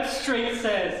kidding. That straight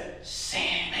says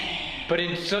Sandman. But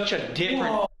in such a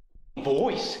different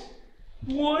voice.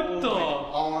 What the?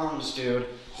 Arms, dude.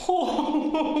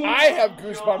 I have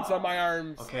goosebumps on my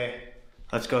arms. Okay,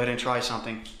 let's go ahead and try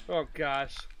something. Oh,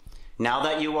 gosh. Now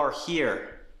that you are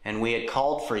here, and we had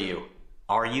called for you,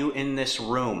 are you in this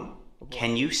room?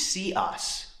 Can you see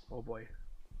us? Oh, boy.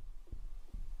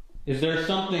 Is there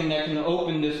something that can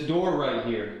open this door right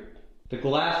here? The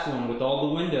glass one with all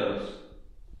the windows.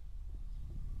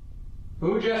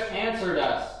 Who just answered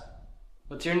us?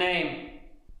 What's your name?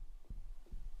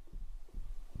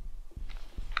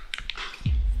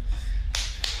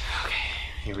 Okay,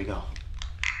 here we go.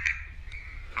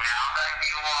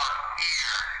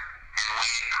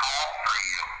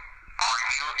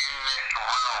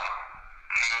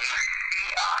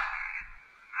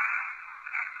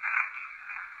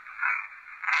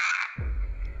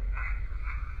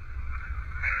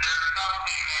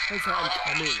 That's how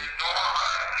I'm coming.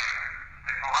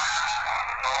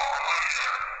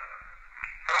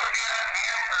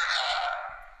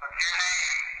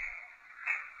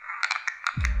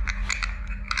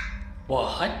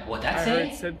 What? What'd that I say?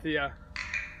 heard Cynthia.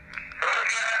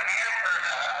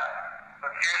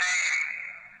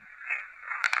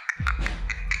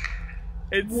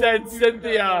 It said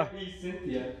Cynthia.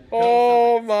 Cynthia.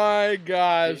 Oh my It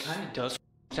gosh. kind of does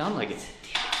sound like it.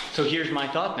 So here's my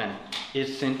thought then.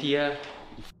 Is Cynthia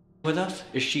with us?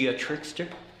 Is she a trickster?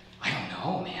 I don't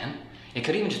know, man. It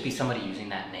could even just be somebody using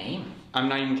that name. I'm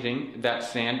not even kidding. That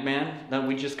Sandman that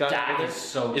we just got over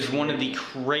there is one of the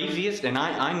craziest, and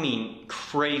I mean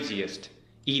craziest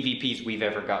EVPs we've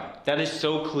ever gotten. That is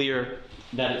so clear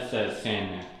that it says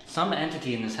Sandman. Some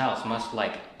entity in this house must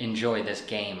like enjoy this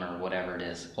game or whatever it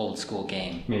is, old school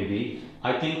game. Maybe.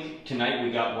 I think tonight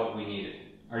we got what we needed.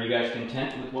 Are you guys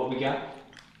content with what we got?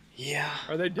 Yeah.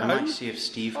 Are they done? I might see if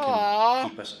Steve can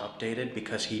keep us updated,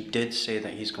 because he did say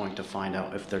that he's going to find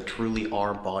out if there truly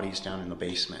are bodies down in the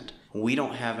basement. We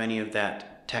don't have any of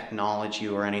that technology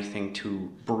or anything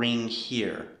to bring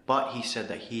here, but he said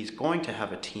that he's going to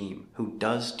have a team who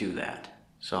does do that.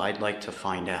 So I'd like to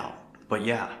find out. But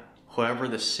yeah, whoever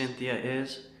the Cynthia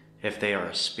is, if they are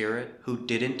a spirit who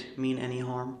didn't mean any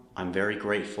harm, I'm very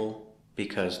grateful,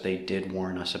 because they did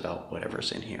warn us about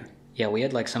whatever's in here. Yeah, we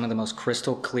had like some of the most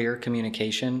crystal clear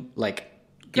communication, like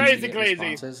crazy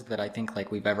responses that I think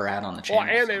like we've ever had on the channel.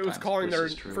 Well, and it was calling their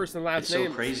first and last name.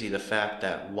 It's so crazy the fact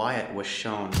that Wyatt was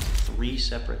shown 3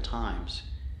 separate times.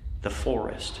 The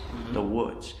forest, the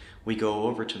woods. We go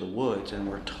over to the woods and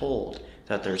we're told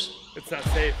that there's... It's not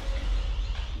safe.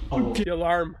 Oh, the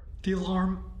alarm. The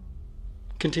alarm.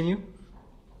 Continue.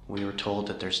 We were told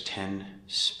that there's 10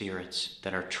 spirits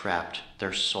that are trapped.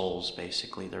 Their souls,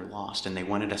 basically, they're lost. And they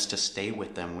wanted us to stay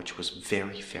with them, which was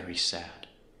very, very sad.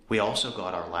 We also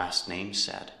got our last name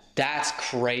said. That's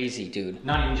crazy, dude.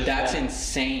 Not even just That's that.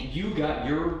 insane. You got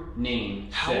your name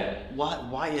said.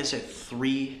 Why is it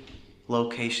 3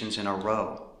 locations in a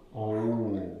row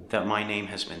that my name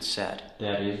has been said?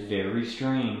 That is very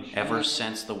strange. Ever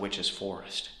since the Witch's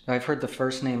Forest. I've heard the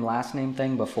first name, last name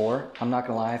thing before. I'm not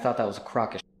gonna lie, I thought that was a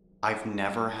crock of I've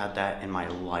never had that in my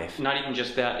life. Not even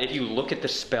just that. If you look at the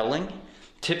spelling,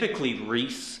 typically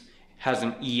Reese has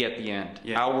an E at the end.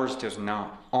 Yeah. Ours does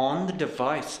not. On the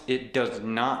device, it does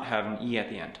not have an E at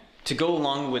the end. To go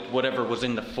along with whatever was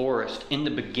in the forest, in the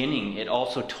beginning, it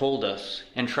also told us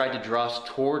and tried to draw us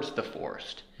towards the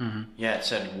forest. Mm-hmm. Yeah, it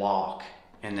said walk,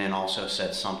 and then also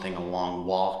said something along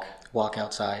walk. Walk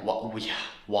outside.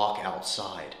 Walk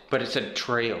outside. But it said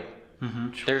trail. Mm-hmm.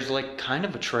 There's like kind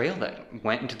of a trail that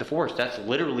went into the forest. That's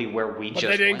literally where we just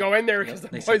went. They didn't go in there because they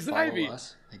the poison ivy.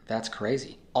 Us. Like, that's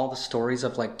crazy. All the stories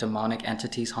of like demonic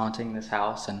entities haunting this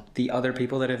house and the other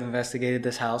people that have investigated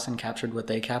this house and captured what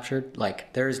they captured.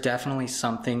 Like, there is definitely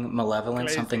something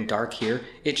malevolent, something dark here.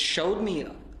 It showed me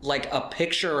like a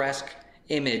picturesque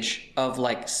image of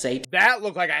like Satan. That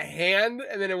looked like a hand,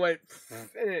 and then it went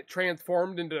and it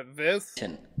transformed into this.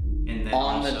 And then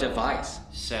on the device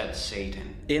said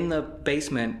Satan in the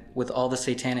basement with all the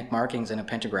satanic markings and a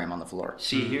pentagram on the floor.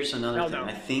 See, here's another thing.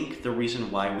 I think the reason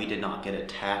why we did not get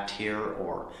attacked here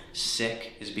or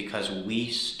sick is because we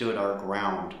stood our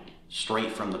ground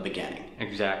straight from the beginning.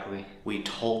 Exactly. We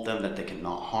told them that they could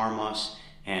not harm us,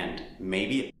 and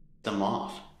maybe it pissed them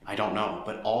off. I don't know.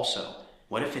 But also,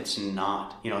 what if it's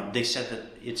not? You know, they said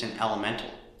that it's an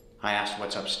elemental. I asked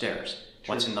what's upstairs.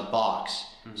 True. What's in the box?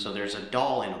 Mm-hmm. So there's a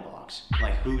doll in a box.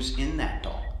 Like, who's in that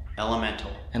doll?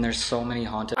 Elemental. And there's so many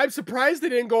haunted... I'm surprised they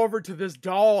didn't go over to this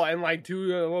doll and like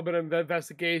do a little bit of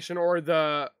investigation, or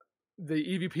the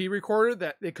EVP recorder.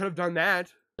 That they could have done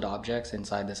that. Objects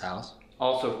inside this house.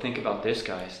 Also, think about this,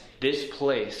 guys. This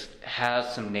place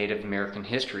has some Native American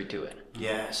history to it.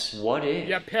 Yes. What if...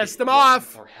 You pissed them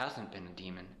off. Or hasn't been a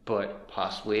demon, but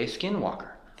possibly a skinwalker.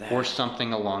 Or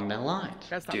something along that lines.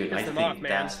 Dude, I think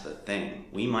that's the thing.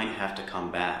 We might have to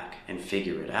come back and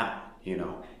figure it out, you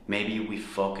know. Maybe we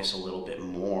focus a little bit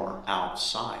more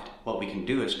outside. What we can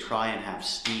do is try and have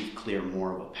Steve clear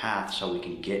more of a path so we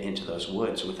can get into those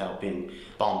woods without being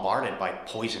bombarded by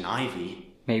poison ivy.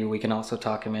 Maybe we can also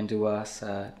talk him into us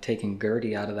taking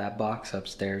Gertie out of that box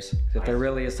upstairs. If there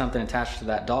really is something attached to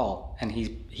that doll, and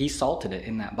he salted it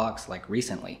in that box like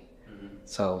recently. Mm-hmm.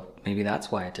 So maybe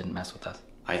that's why it didn't mess with us.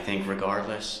 I think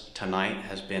regardless, tonight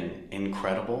has been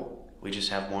incredible. We just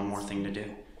have one more thing to do.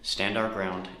 Stand our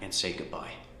ground and say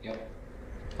goodbye. Yep.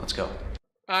 Let's go.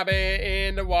 I've been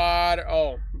in the water.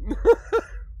 Oh.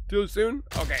 Too soon?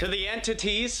 Okay. To the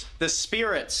entities, the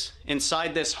spirits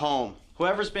inside this home,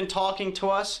 whoever's been talking to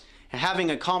us and having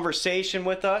a conversation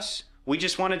with us, we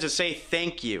just wanted to say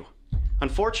thank you.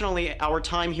 Unfortunately, our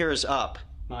time here is up.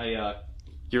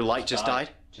 Your light just died?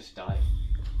 Just died.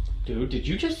 Dude, did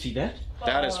you just see that?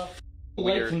 That is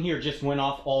weird. Lights in here just went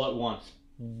off all at once.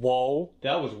 Whoa.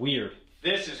 That was weird.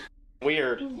 This is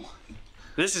weird.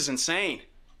 This is insane.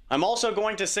 I'm also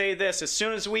going to say this. As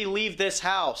soon as we leave this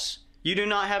house, you do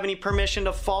not have any permission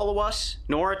to follow us,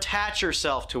 nor attach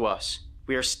yourself to us.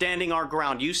 We are standing our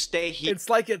ground. You stay here. It's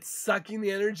like it's sucking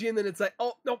the energy, and then it's like,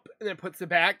 oh, nope, and then it puts it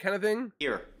back kind of thing.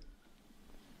 Here.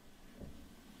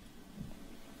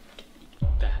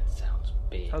 That sounds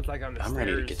big. Sounds like I'm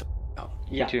ready to get the out.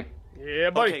 Yeah. Me too. Yeah,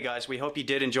 buddy. Okay, guys, we hope you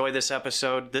did enjoy this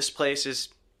episode. This place is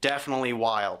definitely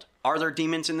wild. Are there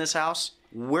demons in this house?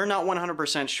 We're not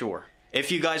 100% sure. If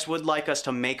you guys would like us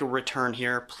to make a return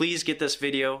here, please get this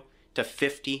video to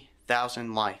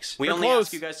 50,000 likes. We only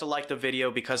ask you guys to like the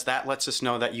video because that lets us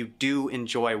know that you do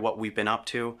enjoy what we've been up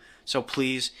to. So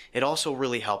please, it also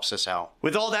really helps us out.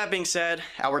 With all that being said,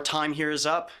 our time here is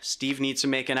up. Steve needs to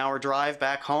make an hour drive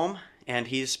back home, and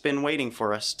he's been waiting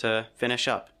for us to finish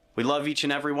up. We love each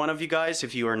and every one of you guys.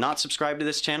 If you are not subscribed to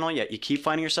this channel yet, you keep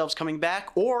finding yourselves coming back,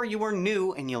 or you are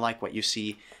new and you like what you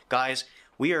see, guys,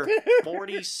 we are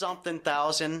 40-something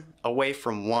thousand away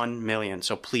from 1 million.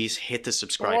 So please hit the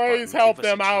subscribe button. Please help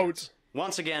them out.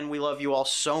 Once again, we love you all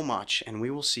so much, and we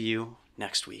will see you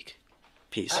next week.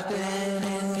 Peace.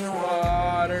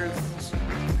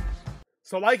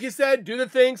 So like you said, do the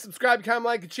thing, subscribe, comment,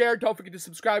 like, and share. Don't forget to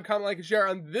subscribe, comment, like, and share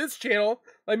on this channel.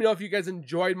 Let me know if you guys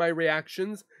enjoyed my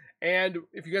reactions. And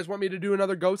if you guys want me to do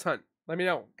another ghost hunt, let me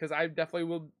know. Because I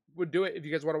definitely would do it if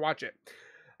you guys want to watch it.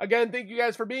 Again, thank you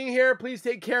guys for being here. Please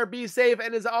take care, be safe,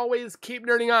 and as always, keep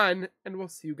nerding on. And we'll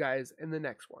see you guys in the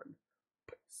next one.